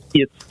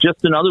 It's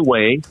just another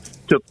way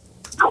to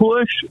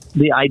push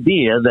the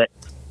idea that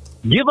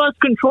give us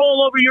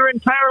control over your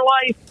entire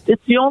life.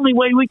 It's the only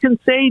way we can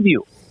save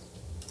you.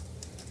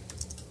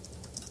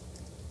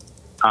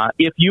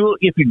 If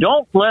you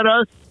don't let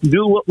us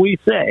do what we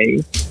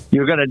say,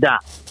 you're going to die.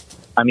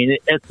 I mean,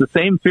 it's the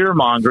same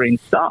fear-mongering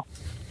stuff.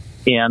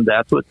 And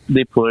that's what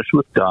they push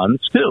with guns,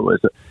 too, is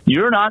that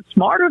you're not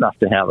smart enough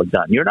to have a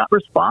gun. You're not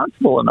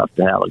responsible enough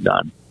to have a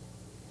gun.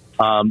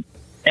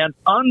 And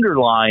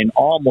underlying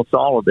almost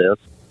all of this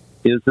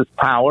is this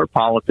power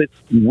politics.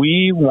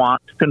 We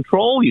want to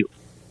control you.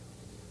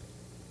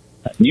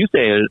 You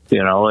say it,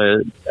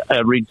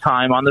 every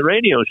time on the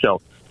radio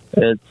show.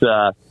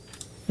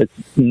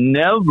 It's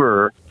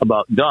never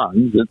about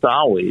guns. It's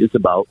always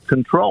about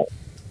control.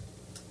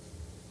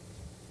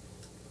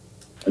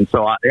 And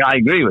so I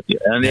agree with you.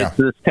 And It's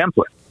this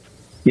template,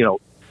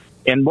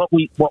 and what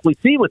we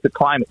see with the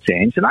climate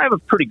change, and I have a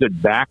pretty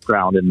good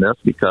background in this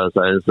because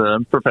I was a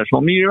professional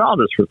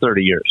meteorologist for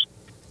 30 years,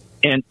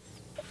 and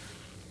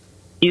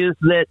is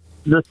that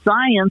the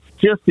science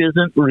just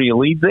isn't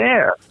really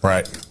there.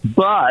 Right.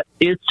 But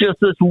it's just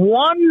this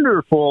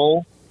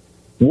wonderful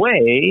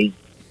way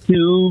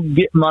to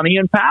get money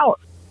and power.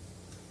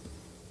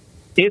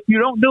 If you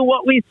don't do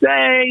what we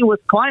say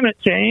with climate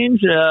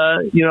change,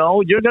 you're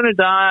going to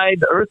die.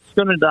 The Earth's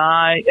going to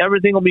die.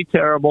 Everything will be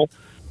terrible.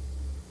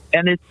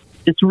 And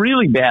it's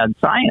really bad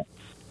science.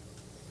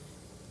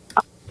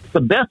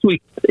 The best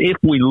if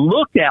we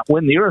look at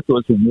when the Earth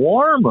was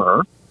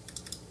warmer,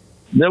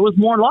 there was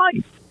more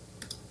life.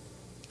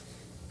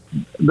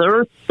 The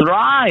Earth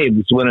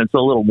thrives when it's a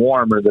little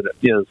warmer than it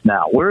is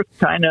now. We're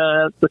kind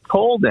of at the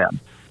cold end.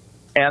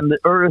 And the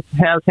Earth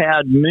has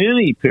had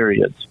many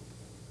periods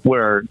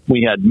where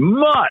we had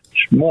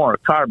much more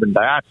carbon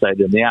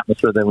dioxide in the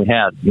atmosphere than we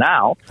have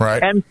now.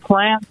 Right. And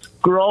plants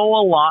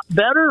grow a lot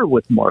better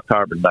with more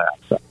carbon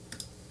dioxide.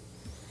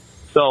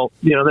 So,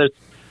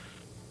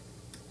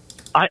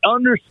 I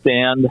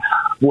understand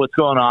what's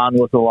going on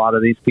with a lot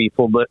of these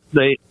people, but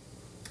they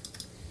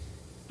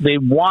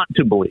want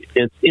to believe.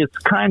 It's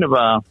kind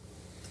of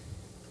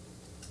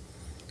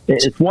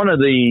it's one of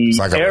the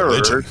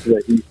errors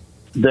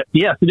that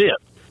yes, it is.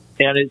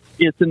 And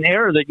it's an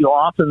error that you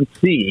often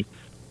see.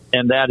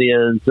 And that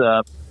is,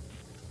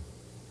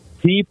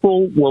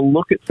 people will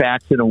look at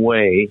facts in a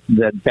way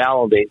that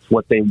validates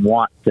what they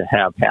want to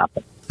have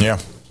happen. Yeah.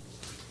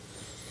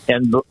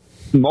 And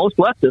most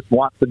leftists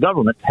want the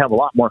government to have a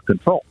lot more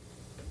control.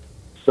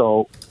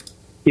 So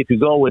if you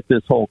go with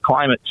this whole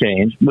climate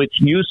change, which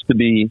used to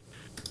be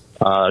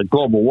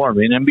global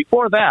warming, and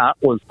before that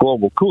was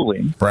global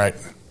cooling. Right.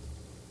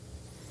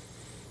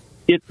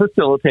 It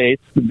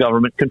facilitates the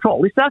government control.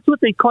 At least that's what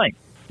they claim.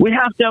 We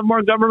have to have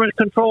more government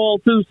control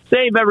to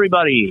save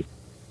everybody.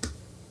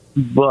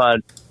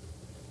 But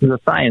the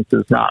science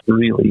is not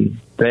really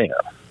there.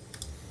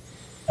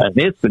 And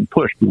it's been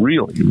pushed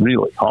really,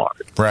 really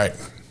hard. Right.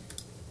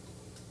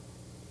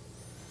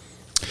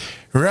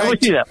 Right. So we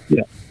see that,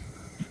 yeah.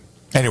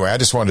 Anyway, I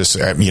just wanted to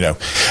say,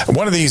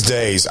 one of these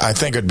days, I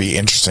think it'd be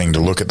interesting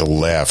to look at the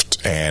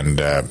left. And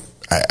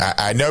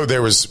I know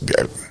there was...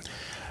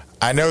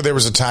 I know there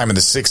was a time in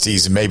the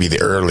 60s and maybe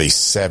the early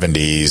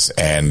 70s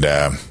and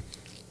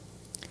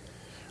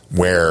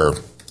where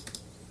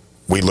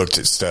we looked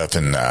at stuff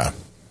and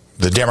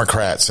the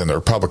Democrats and the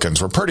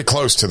Republicans were pretty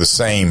close to the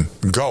same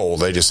goal.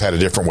 They just had a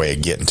different way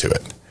of getting to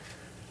it.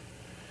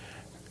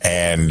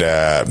 And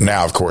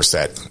now, of course,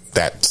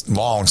 that's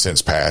long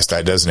since passed.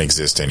 That doesn't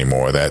exist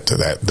anymore.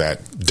 That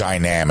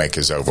dynamic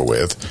is over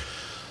with.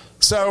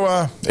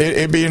 So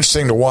it'd be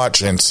interesting to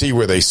watch and see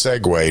where they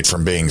segued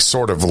from being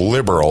sort of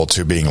liberal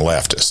to being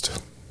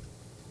leftist.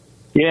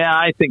 Yeah,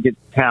 I think it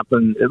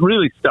happened. It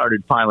really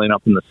started piling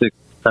up in the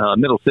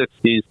middle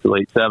 60s to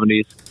late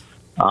 70s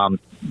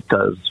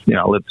because,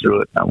 I lived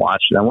through it and I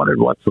watched it. I wondered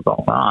what's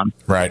going on.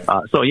 Right.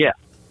 So, yeah,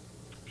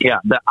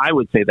 I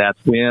would say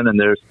that's when. And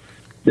there's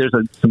there's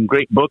some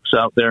great books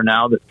out there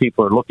now that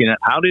people are looking at.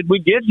 How did we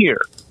get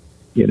here?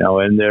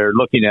 And they're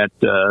looking at,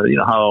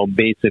 how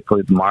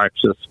basically the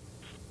Marxists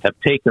have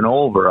taken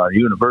over our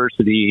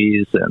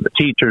universities and the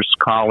teachers'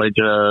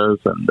 colleges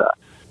and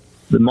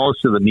the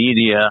most of the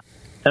media.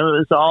 And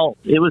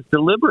it was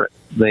deliberate.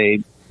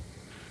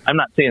 I'm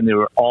not saying they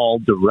were all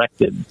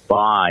directed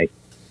by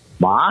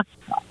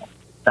Moscow.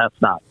 That's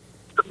not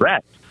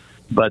correct.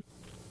 But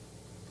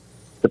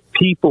the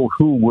people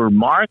who were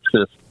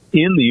Marxists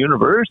in the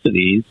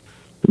universities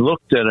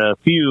looked at a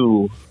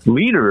few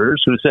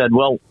leaders who said,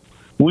 well,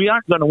 we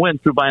aren't going to win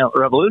through violent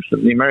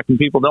revolution. The American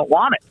people don't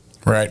want it.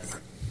 Right.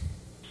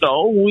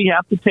 So we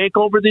have to take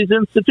over these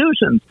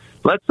institutions.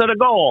 Let's set a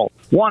goal.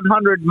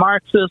 100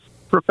 Marxist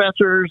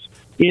professors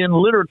in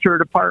literature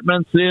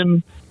departments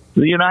in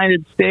the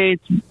United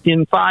States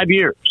in 5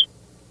 years.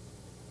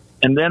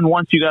 And then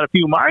once you got a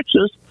few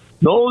Marxists,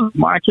 those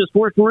Marxists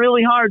worked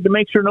really hard to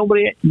make sure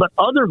nobody but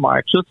other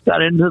Marxists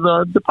got into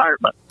the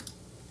department.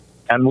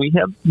 And we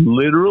have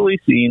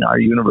literally seen our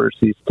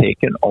universities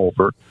taken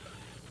over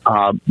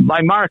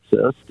by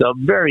Marxists of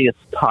various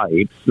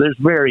types. There's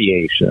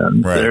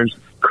variations. Right. There's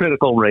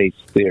critical race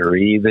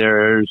theory.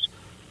 There's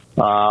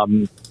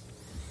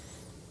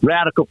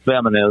radical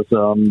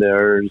feminism.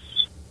 There's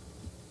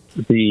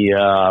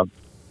the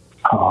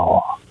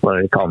what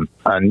do they call them?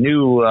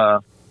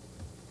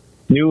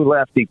 New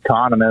left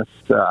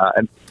economists.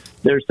 And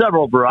there's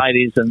several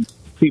varieties, and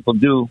people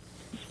do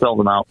spell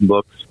them out in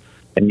books,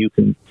 and you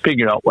can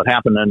figure out what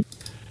happened. And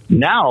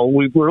now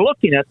we're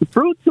looking at the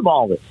fruits of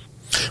all this.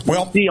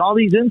 Well, see all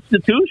these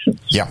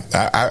institutions. Yeah,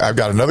 I've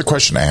got another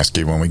question to ask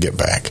you when we get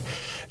back.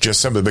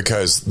 Just simply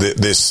because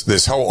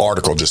this whole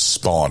article just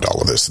spawned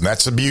all of this. And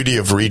that's the beauty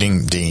of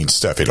reading Dean's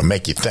stuff. It'll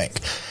make you think.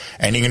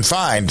 And you can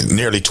find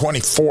nearly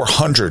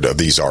 2,400 of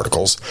these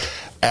articles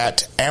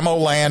at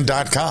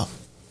ammoland.com,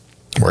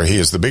 where he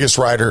is the biggest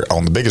writer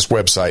on the biggest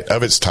website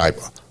of its type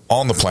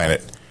on the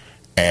planet.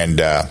 And,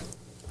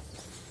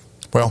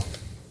 well,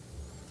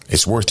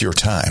 it's worth your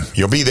time.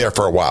 You'll be there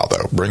for a while,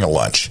 though. Bring a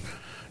lunch.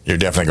 You're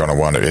definitely going to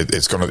want it.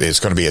 It's going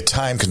to be a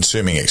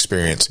time-consuming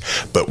experience,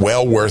 but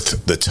well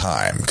worth the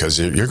time, because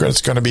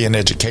it's going to be an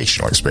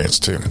educational experience,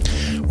 too.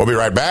 We'll be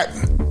right back.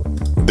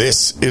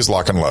 This is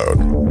Lock and Load.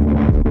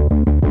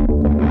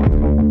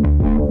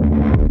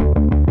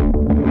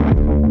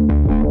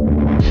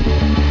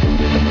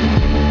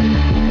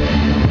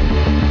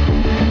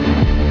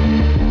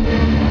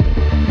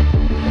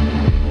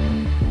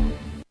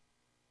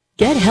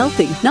 Get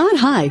healthy, not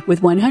high,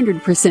 with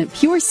 100%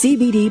 pure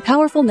CBD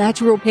powerful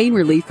natural pain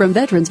relief from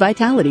Veterans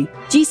Vitality.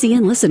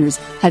 GCN listeners,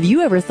 have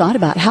you ever thought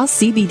about how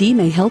CBD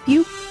may help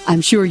you?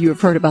 I'm sure you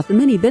have heard about the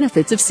many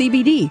benefits of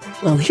CBD.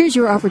 Well, here's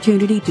your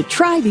opportunity to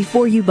try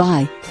before you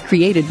buy.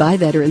 Created by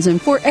veterans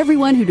and for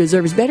everyone who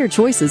deserves better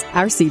choices,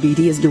 our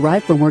CBD is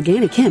derived from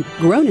organic hemp,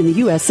 grown in the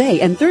USA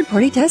and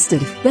third-party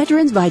tested.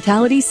 Veterans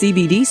Vitality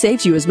CBD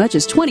saves you as much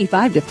as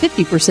 25 to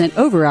 50%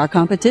 over our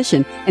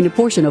competition, and a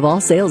portion of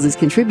all sales is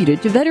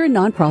contributed to veteran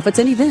nonprofits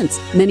and events.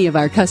 Many of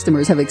our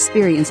customers have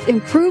experienced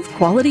improved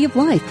quality of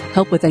life,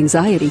 help with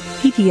anxiety,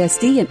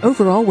 PTSD, and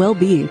overall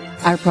well-being.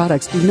 Our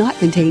products do not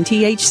contain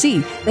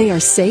THC. They are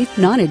safe,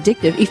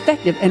 non-addictive,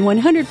 effective, and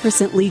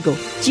 100% legal.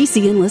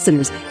 GCN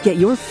listeners, get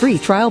your free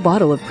trial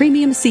bottle of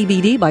premium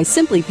CBD by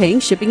simply paying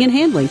shipping and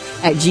handling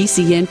at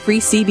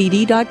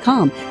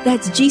GCNFreeCBD.com.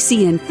 That's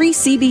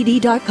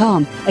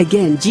GCNFreeCBD.com.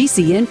 Again,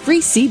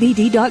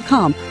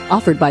 GCNFreeCBD.com.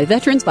 Offered by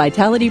Veterans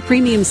Vitality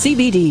Premium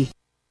CBD.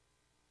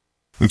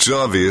 It's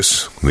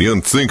obvious. The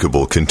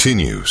unthinkable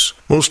continues.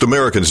 Most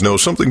Americans know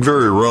something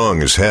very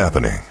wrong is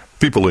happening.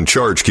 People in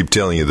charge keep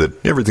telling you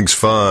that everything's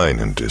fine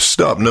and to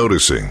stop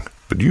noticing.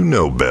 But you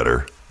know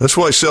better. That's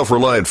why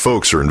self-reliant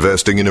folks are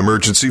investing in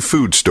emergency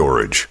food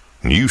storage.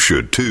 And you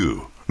should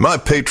too. My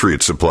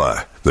Patriot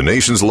Supply, the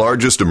nation's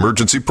largest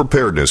emergency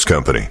preparedness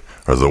company,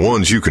 are the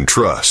ones you can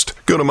trust.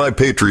 Go to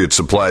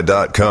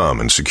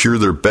MyPatriotSupply.com and secure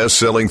their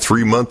best-selling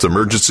 3-month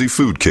emergency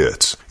food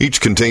kits. Each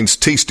contains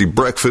tasty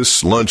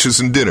breakfasts, lunches,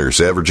 and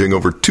dinners averaging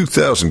over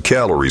 2,000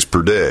 calories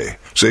per day.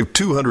 Save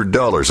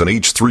 $200 on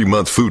each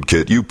 3-month food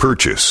kit you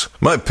purchase.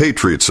 My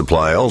Patriot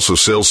Supply also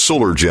sells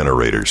solar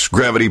generators,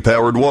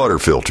 gravity-powered water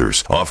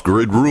filters,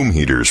 off-grid room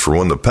heaters for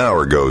when the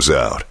power goes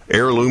out,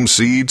 heirloom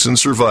seeds, and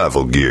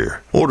survival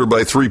gear. Order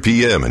by 3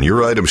 p.m. and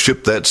your items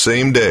ship that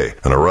same day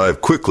and arrive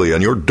quickly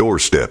on your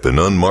doorstep in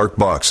unmarked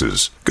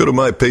boxes. Go to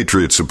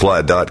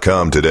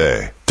MyPatriotSupply.com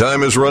today.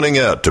 Time is running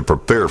out to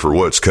prepare for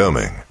what's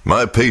coming.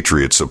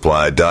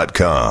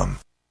 MyPatriotSupply.com.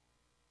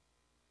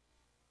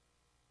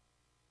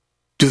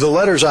 Do the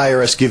letters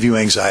IRS give you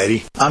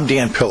anxiety? I'm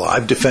Dan Pilla.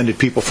 I've defended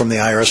people from the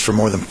IRS for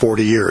more than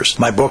 40 years.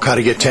 My book, How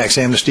to Get Tax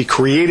Amnesty,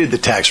 created the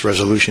tax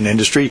resolution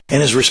industry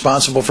and is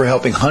responsible for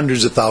helping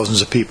hundreds of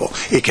thousands of people.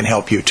 It can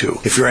help you too.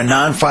 If you're a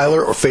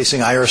non-filer or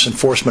facing IRS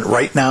enforcement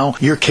right now,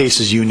 your case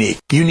is unique.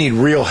 You need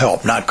real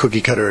help, not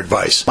cookie-cutter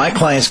advice. My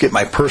clients get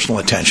my personal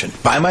attention.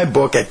 Buy my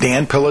book at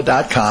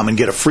danpilla.com and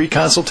get a free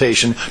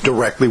consultation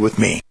directly with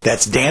me.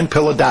 That's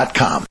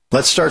danpilla.com.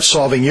 Let's start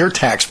solving your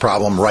tax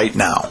problem right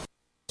now.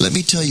 Let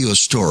me tell you a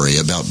story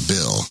about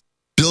Bill.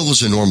 Bill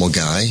was a normal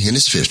guy in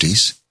his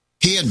 50s.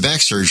 He had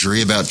back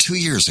surgery about 2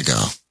 years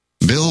ago.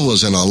 Bill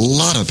was in a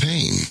lot of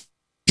pain.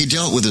 He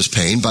dealt with his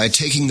pain by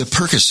taking the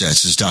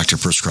Percocets his doctor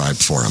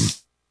prescribed for him.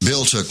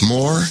 Bill took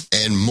more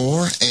and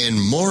more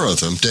and more of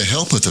them to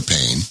help with the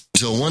pain,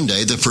 until one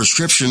day the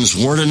prescriptions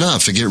weren't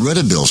enough to get rid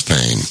of Bill's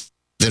pain.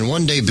 Then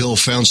one day Bill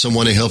found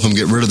someone to help him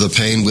get rid of the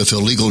pain with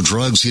illegal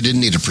drugs he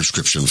didn't need a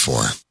prescription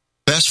for.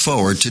 Fast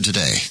forward to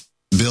today.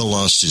 Bill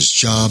lost his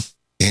job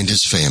and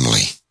his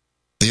family.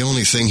 The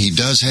only thing he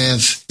does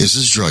have is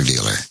his drug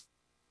dealer.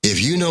 If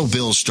you know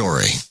Bill's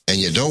story and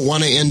you don't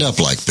want to end up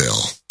like Bill,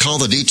 call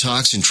the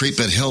Detox and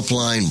Treatment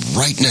Helpline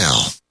right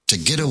now to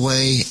get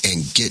away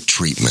and get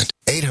treatment.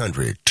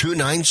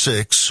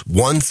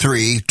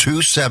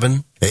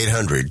 800-296-1327.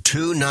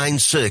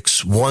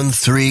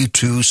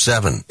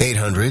 800-296-1327.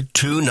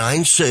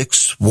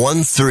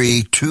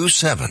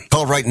 800-296-1327.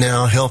 Call right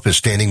now. Help is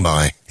standing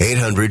by.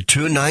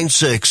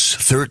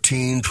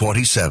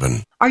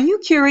 800-296-1327. Are you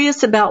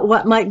curious about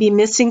what might be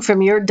missing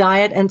from your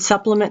diet and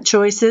supplement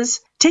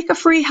choices? Take a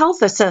free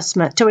health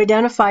assessment to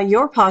identify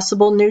your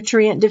possible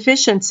nutrient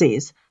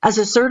deficiencies. As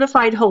a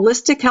certified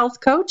holistic health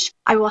coach,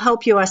 I will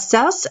help you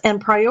assess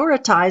and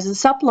prioritize a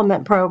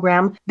supplement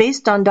program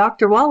based on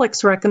Dr.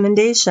 Wallach's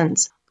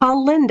recommendations.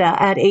 Call Linda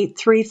at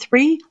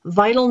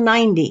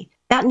 833-VITAL-90.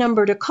 That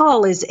number to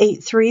call is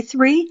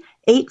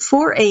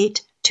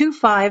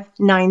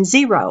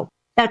 833-848-2590.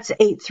 That's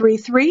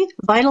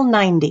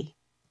 833-VITAL-90.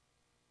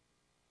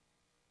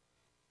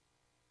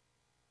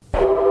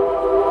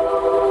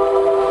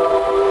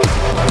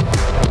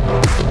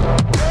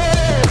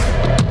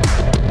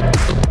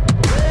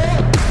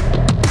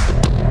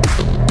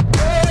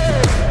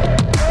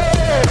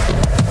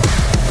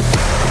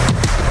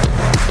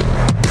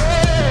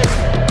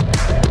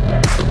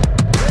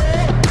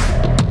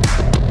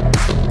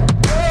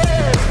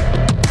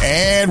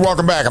 And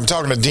welcome back. I'm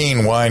talking to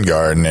Dean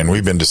Weingarten, and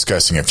we've been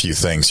discussing a few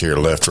things here,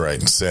 left, right,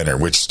 and center,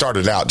 which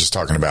started out just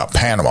talking about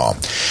Panama,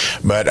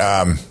 but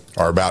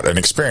or about an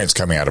experience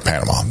coming out of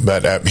Panama.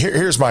 But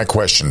here's my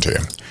question to you.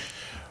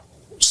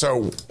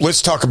 So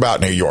let's talk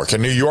about New York.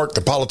 In New York, the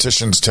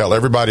politicians tell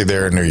everybody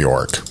there in New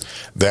York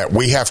that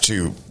we have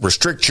to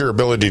restrict your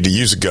ability to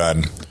use a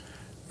gun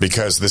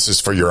because this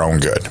is for your own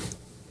good.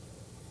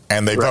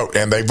 And they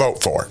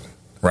vote for it,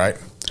 right?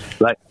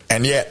 Right.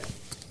 And yet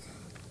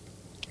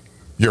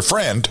your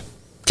friend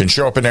can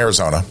show up in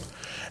Arizona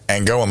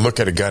and go and look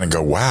at a gun and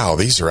go, wow,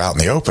 these are out in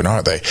the open,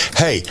 aren't they?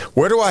 Hey,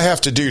 what do I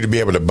have to do to be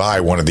able to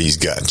buy one of these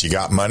guns? You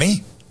got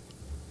money?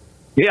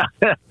 Yeah.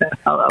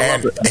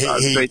 And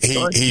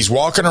he's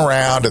walking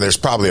around, and there's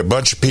probably a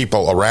bunch of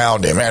people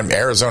around him. And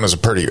Arizona's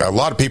a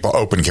lot of people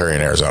open carry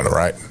in Arizona,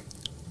 right?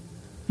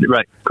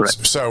 Right,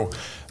 correct. So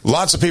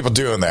lots of people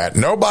doing that.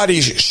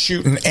 Nobody's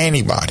shooting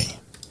anybody.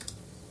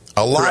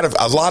 A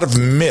lot of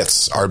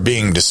myths are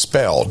being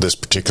dispelled this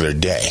particular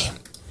day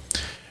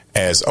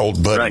as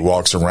old buddy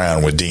walks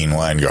around with Dean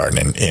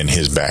Weingarten in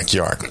his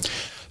backyard.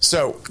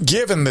 So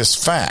given this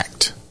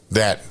fact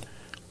that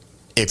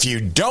if you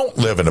don't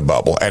live in a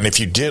bubble, and if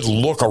you did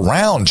look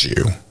around you,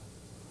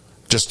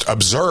 just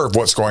observe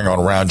what's going on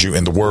around you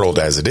in the world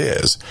as it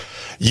is,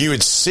 you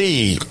would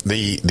see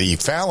the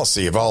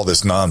fallacy of all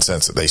this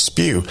nonsense that they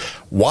spew.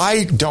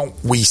 Why don't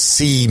we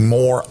see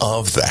more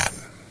of that?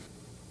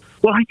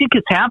 Well, I think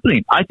it's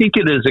happening. I think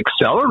it is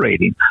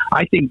accelerating.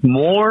 I think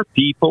more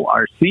people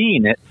are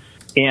seeing it,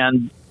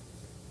 and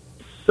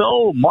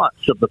so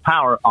much of the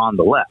power on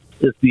the left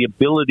is the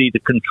ability to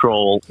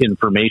control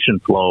information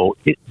flow,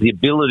 the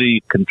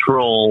ability to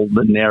control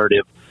the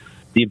narrative,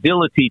 the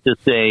ability to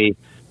say,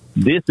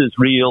 this is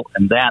real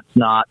and that's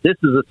not, this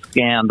is a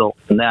scandal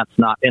and that's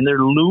not. And they're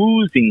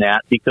losing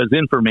that because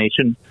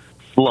information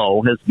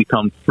flow has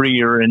become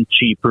freer and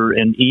cheaper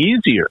and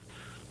easier.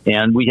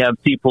 And we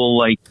have people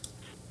like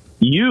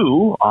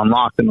you on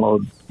Lock and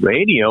Load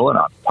Radio and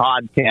on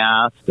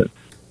podcast, and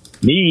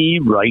me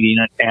writing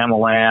at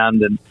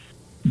Amaland, and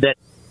that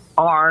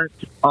aren't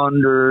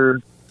under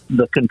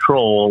the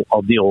control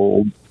of the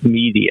old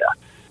media.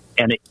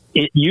 And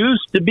it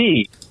used to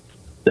be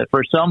that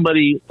for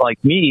somebody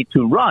like me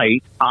to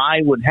write,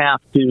 I would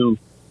have to,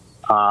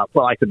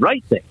 I could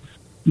write things,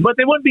 but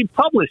they wouldn't be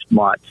published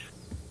much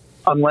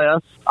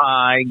unless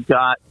I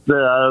got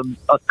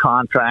a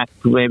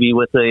contract maybe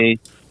with a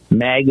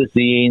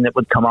magazine that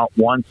would come out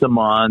once a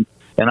month,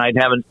 and I'd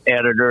have an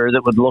editor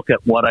that would look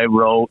at what I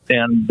wrote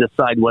and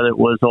decide whether it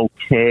was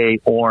okay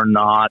or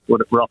not,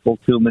 would it ruffle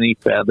too many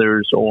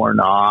feathers or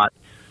not.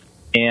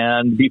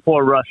 And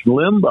before Rush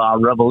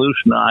Limbaugh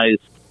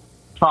revolutionized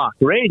talk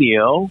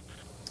radio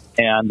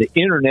and the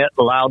internet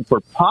allowed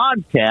for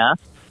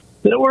podcasts,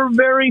 there were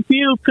very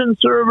few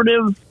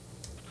conservative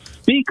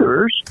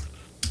speakers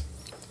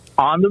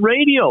on the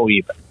radio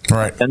even.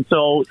 Right. And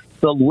so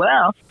the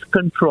left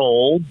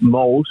controlled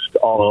most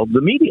of the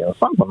media.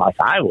 Something like,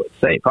 I would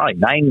say, probably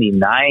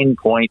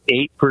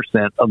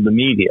 99.8% of the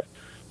media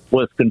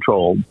was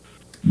controlled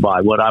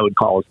by what I would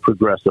call as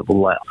progressive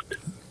left.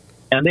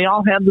 And they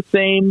all had the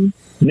same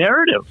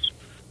narratives.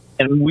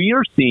 And we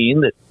are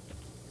seeing that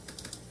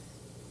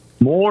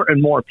more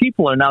and more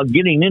people are now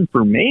getting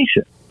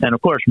information. And,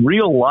 of course,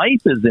 real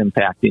life is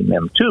impacting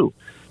them, too.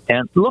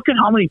 And look at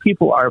how many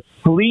people are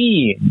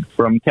fleeing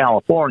from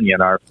California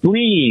and are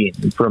fleeing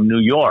from New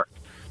York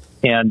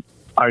and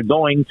are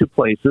going to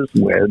places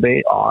where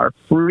they are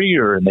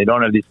freer and they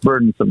don't have these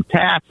burdensome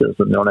taxes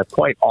and they don't have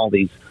quite all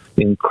these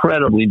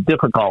incredibly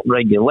difficult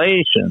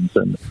regulations,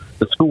 and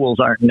the schools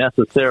aren't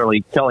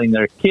necessarily telling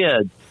their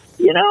kids,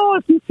 you know,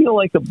 if you feel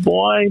like a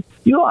boy,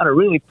 you ought to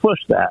really push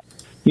that.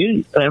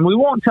 And we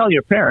won't tell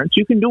your parents,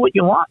 you can do what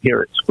you want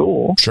here at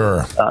school.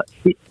 Sure.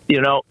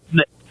 You know,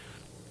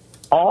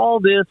 all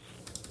this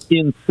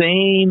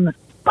insane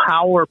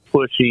power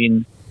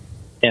pushing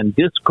and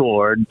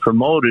discord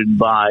promoted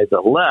by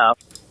the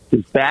left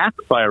is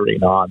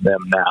backfiring on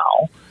them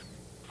now.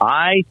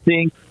 I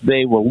think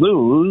they will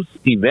lose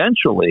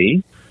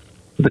eventually.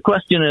 The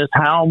question is,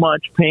 how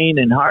much pain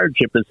and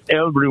hardship is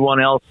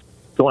everyone else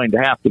going to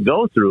have to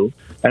go through?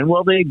 And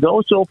will they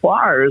go so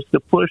far as to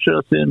push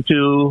us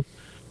into,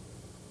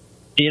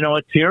 you know,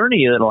 a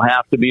tyranny that'll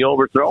have to be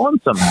overthrown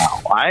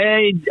somehow?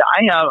 I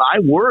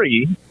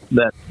worry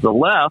that the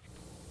left,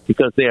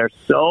 because they are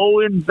so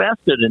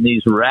invested in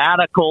these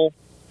radical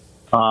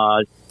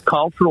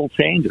cultural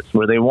changes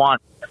where they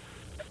want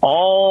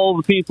all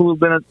the people who've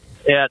been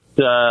at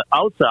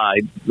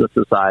outside the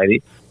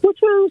society, which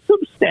is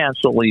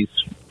substantially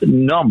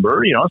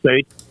number, you know,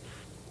 say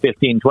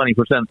 15, 20%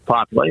 of the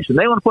population.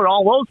 They want to put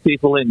all those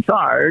people in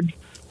charge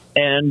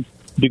and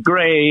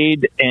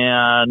degrade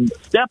and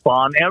step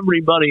on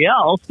everybody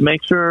else to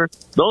make sure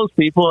those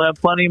people have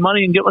plenty of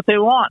money and get what they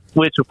want,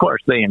 which, of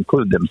course, they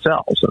include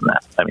themselves in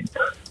that. I mean,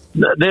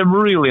 they're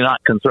really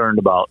not concerned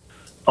about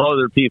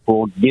other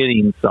people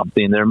getting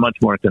something. They're much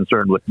more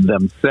concerned with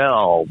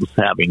themselves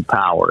having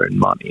power and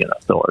money and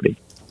authority.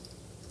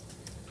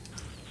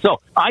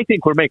 So I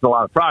think we're making a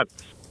lot of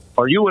progress.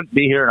 Or you wouldn't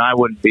be here and I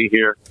wouldn't be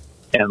here.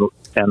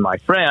 And my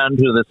friend,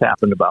 who this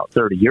happened about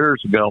 30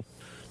 years ago,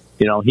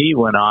 you know, he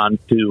went on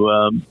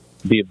to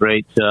be a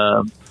great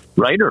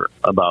writer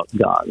about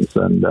guns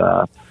and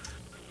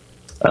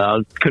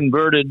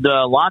converted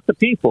lots of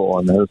people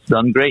and has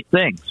done great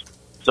things.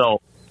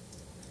 So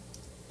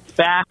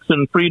facts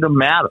and freedom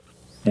matter,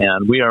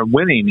 and we are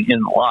winning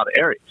in a lot of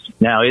areas.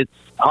 Now, it's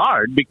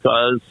hard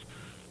because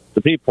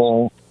the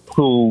people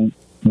who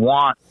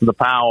want the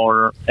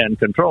power and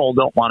control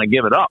don't want to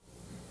give it up,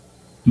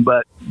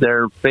 but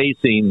they're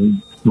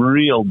facing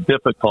real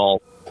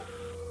difficult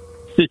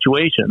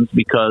situations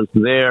because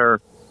their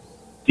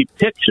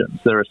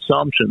depictions, their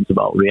assumptions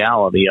about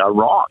reality are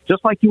wrong.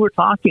 Just like you were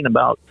talking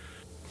about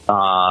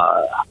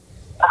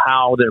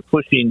how they're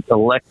pushing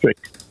electric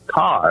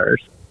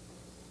cars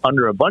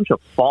under a bunch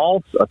of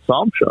false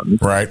assumptions,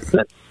 right,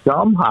 that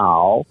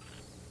somehow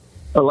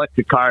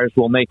electric cars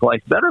will make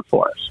life better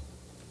for us.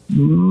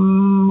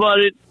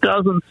 But it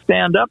doesn't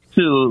stand up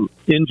to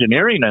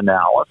engineering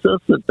analysis.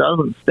 It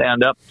doesn't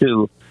stand up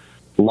to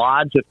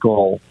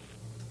logical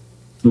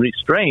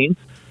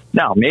restraints.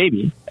 Now,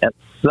 maybe at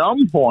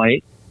some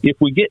point, if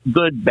we get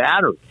good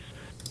batteries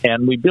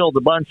and we build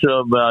a bunch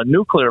of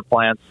nuclear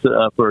plants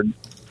for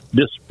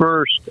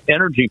dispersed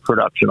energy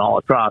production all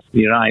across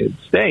the United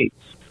States,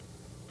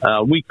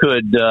 we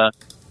could,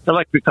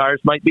 electric cars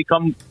might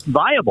become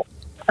viable.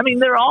 I mean,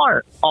 there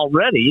are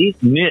already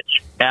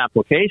niche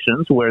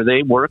applications where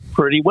they work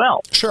pretty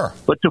well. Sure.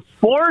 But to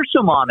force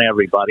them on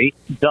everybody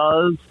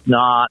does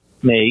not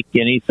make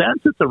any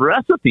sense. It's a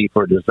recipe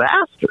for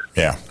disaster.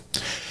 Yeah.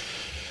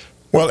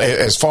 Well,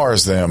 as far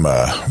as them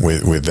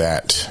with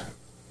that,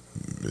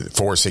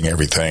 forcing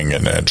everything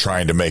and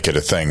trying to make it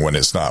a thing when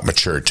it's not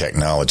mature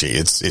technology,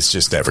 it's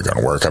just never going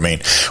to work. I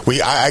mean,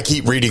 I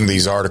keep reading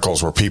these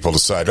articles where people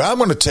decide, I'm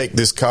going to take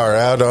this car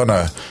out on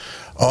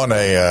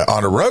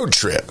a road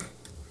trip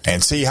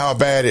and see how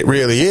bad it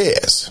really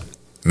is.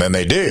 And then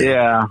they do.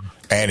 Yeah.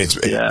 And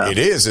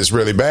it's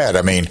really bad.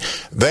 I mean,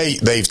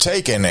 they've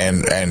taken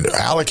and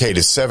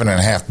allocated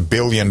 $7.5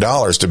 billion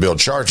to build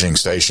charging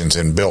stations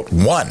and built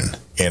one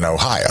in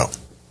Ohio.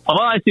 Well,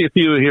 I see a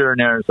few here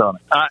in Arizona.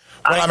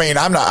 I'm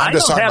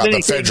just talking about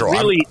the federal.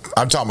 Really,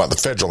 I'm talking about the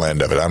federal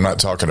end of it. I'm not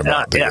talking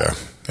about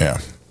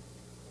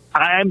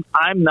I'm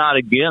not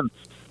against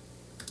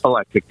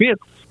electric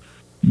vehicles,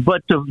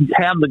 but to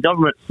have the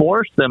government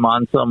force them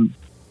on some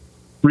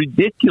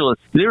ridiculous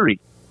theory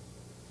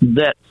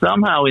that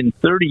somehow in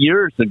 30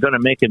 years they're going to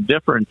make a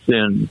difference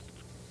in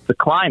the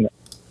climate,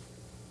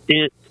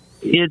 it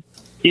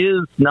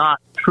is not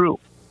true.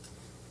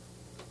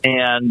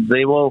 And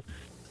they will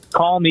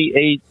call me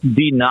a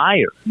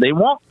denier. They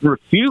won't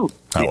refute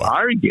the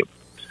argument.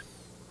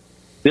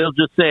 They'll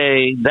just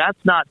say,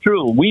 that's not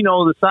true. We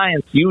know the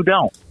science, you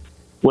don't.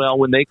 Well,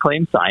 when they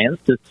claim science,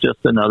 it's just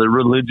another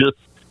religious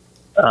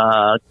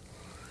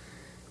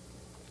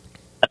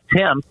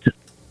attempt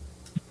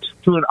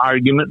to an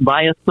argument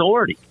by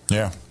authority.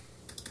 Yeah.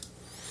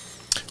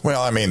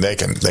 Well, I mean, they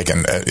can.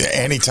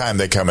 Anytime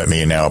they come at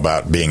me now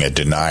about being a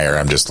denier,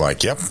 I'm just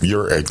like, yep,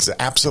 you're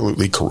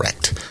absolutely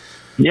correct.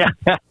 Yeah.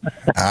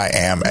 I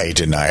am a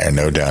denier,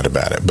 no doubt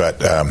about it.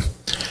 But,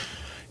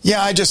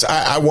 Yeah,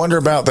 I wonder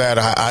about that.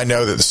 I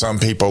know that some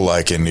people,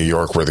 like in New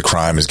York, where the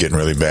crime is getting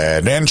really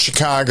bad, and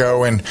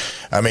Chicago, and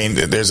I mean,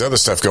 there's other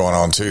stuff going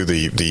on too.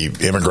 The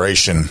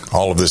immigration,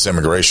 all of this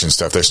immigration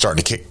stuff, they're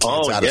starting to kick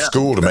kids out of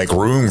school to make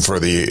room for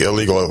the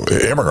illegal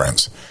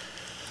immigrants.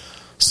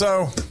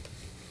 So,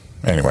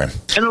 anyway.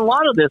 And a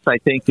lot of this, I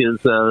think, is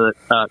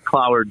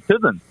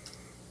Cloward-Piven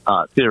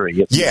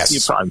theory. Yes.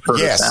 You've probably heard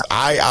of that.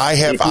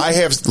 I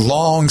have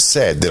long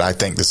said that I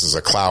think this is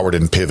a Cloward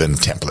and Piven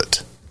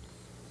template.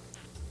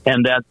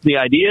 And that the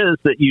idea is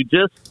that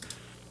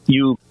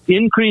you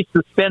increase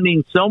the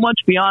spending so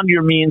much beyond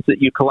your means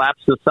that you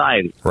collapse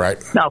society.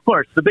 Right. Now, of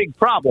course, the big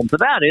problem to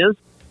that is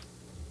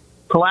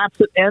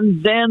collapse it,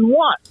 and then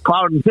what?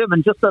 Cloward and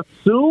Piven just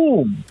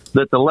assume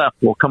that the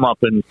left will come up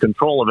in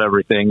control of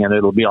everything and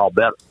it'll be all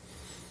better.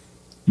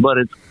 But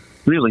it's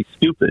really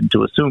stupid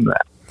to assume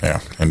that.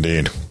 Yeah,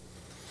 indeed.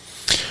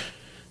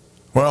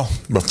 Well,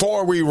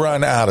 before we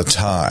run out of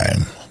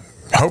time,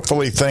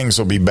 hopefully things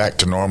will be back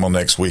to normal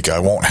next week. I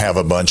won't have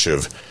a bunch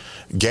of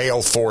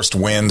gale-forced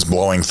winds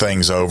blowing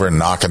things over and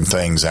knocking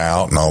things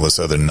out and all this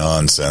other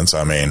nonsense.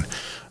 I mean,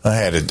 I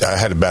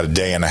had about a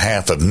day and a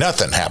half of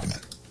nothing happening.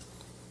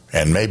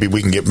 And maybe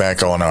we can get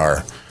back on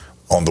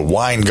the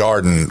wine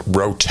garden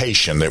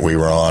rotation that we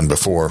were on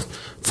before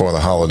the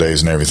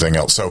holidays and everything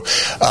else. So,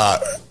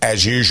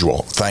 as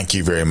usual, thank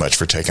you very much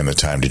for taking the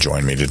time to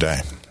join me today.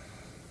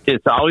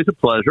 It's always a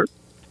pleasure.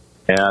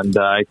 And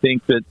I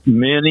think that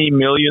many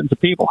millions of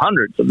people,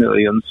 hundreds of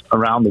millions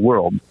around the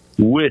world,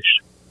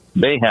 wish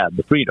they had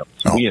the freedoms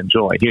we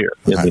enjoy here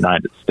in the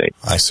United States.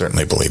 I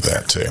certainly believe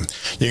that, too.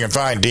 You can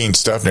find Dean's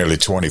stuff, nearly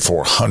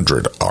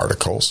 2,400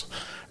 articles,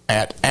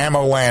 at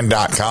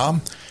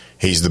ammoland.com.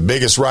 He's the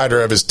biggest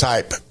writer of his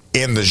type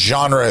in the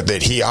genre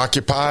that he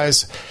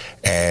occupies,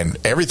 and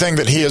everything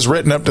that he has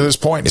written up to this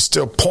point is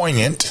still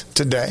poignant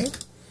today.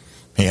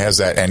 He has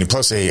that, and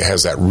plus he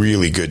has that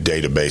really good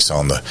database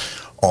on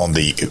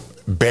the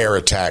bear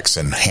attacks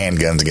and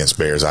handguns against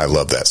bears. I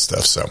love that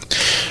stuff. So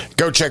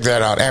go check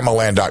that out.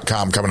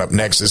 ammoland.com. Coming up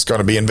next is going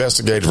to be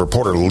investigative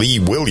reporter Lee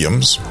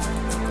Williams.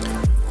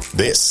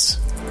 This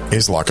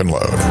is Lock and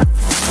Load.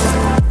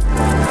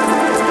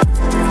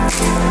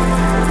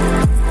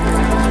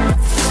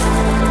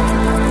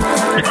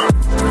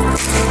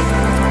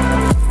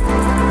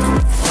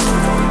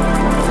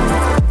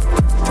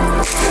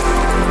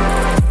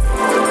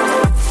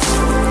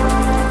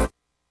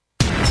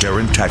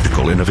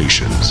 Tactical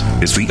Innovations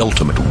is the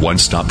ultimate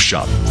one-stop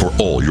shop for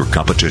all your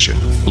competition,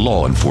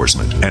 law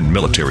enforcement, and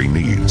military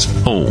needs.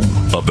 Home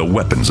of the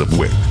weapons of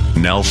Wick.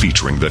 Now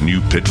featuring the new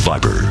Pit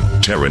Viper.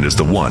 Terran is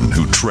the one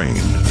who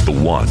trained the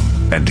one,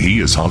 and he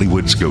is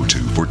Hollywood's go-to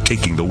for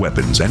taking the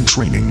weapons and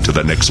training to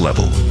the next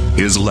level.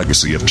 His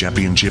legacy of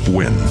championship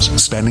wins,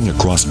 spanning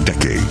across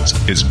decades,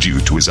 is due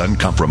to his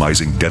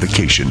uncompromising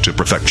dedication to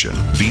perfection.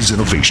 These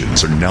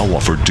innovations are now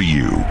offered to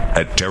you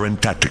at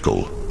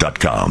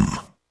TerranTactical.com.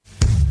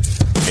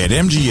 At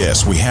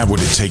MGS, we have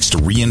what it takes to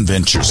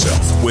reinvent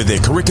yourself. With a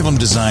curriculum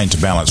designed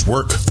to balance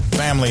work,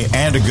 family,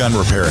 and a gun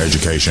repair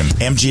education,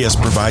 MGS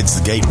provides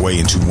the gateway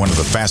into one of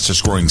the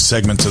fastest-growing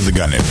segments of the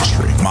gun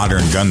industry.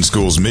 Modern Gun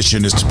School's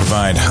mission is to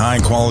provide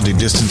high-quality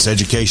distance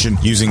education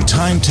using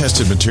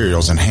time-tested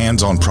materials and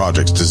hands-on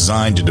projects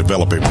designed to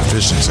develop a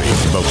proficiency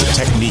in both the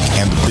technique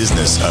and the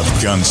business of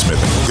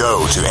gunsmithing.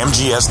 Go to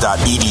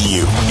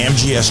mgs.edu.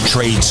 MGS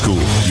Trade School.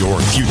 Your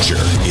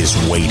future is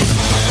waiting.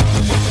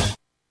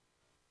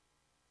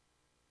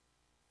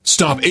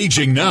 Stop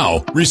aging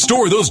now.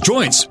 Restore those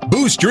joints.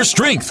 Boost your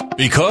strength.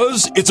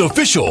 Because it's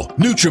official.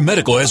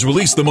 NutriMedical has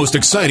released the most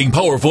exciting,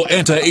 powerful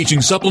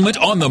anti-aging supplement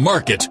on the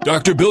market.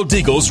 Dr. Bill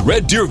Deagle's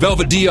Red Deer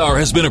Velvet DR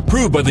has been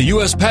approved by the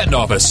U.S. Patent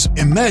Office.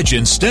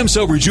 Imagine stem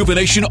cell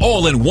rejuvenation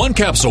all in one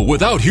capsule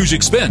without huge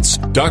expense.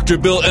 Dr.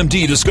 Bill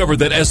MD discovered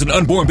that as an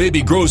unborn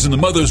baby grows in the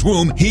mother's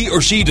womb, he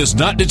or she does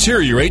not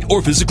deteriorate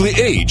or physically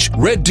age.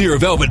 Red Deer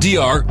Velvet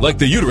DR, like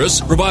the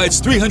uterus, provides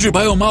 300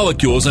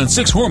 biomolecules and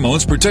 6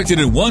 hormones protected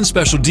in one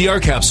special DR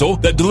capsule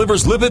that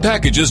delivers lipid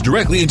packages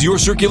directly into your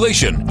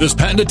circulation. This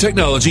patented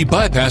technology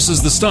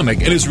bypasses the stomach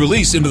and is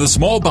released into the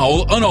small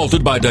bowel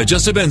unaltered by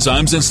digestive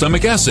enzymes and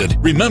stomach acid.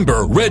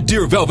 Remember, Red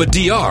Deer Velvet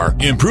DR.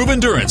 Improve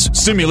endurance,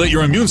 stimulate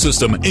your immune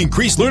system,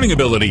 increase learning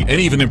ability,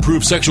 and even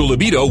improve sexual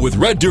libido with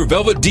Red Deer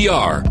Velvet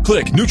DR.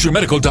 Click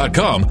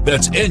NutriMedical.com.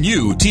 That's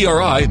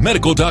NUTRI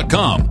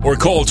Medical.com. Or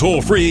call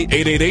toll-free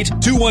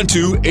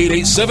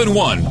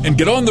 888-212-8871 and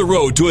get on the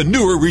road to a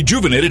newer,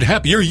 rejuvenated,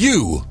 happier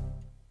you.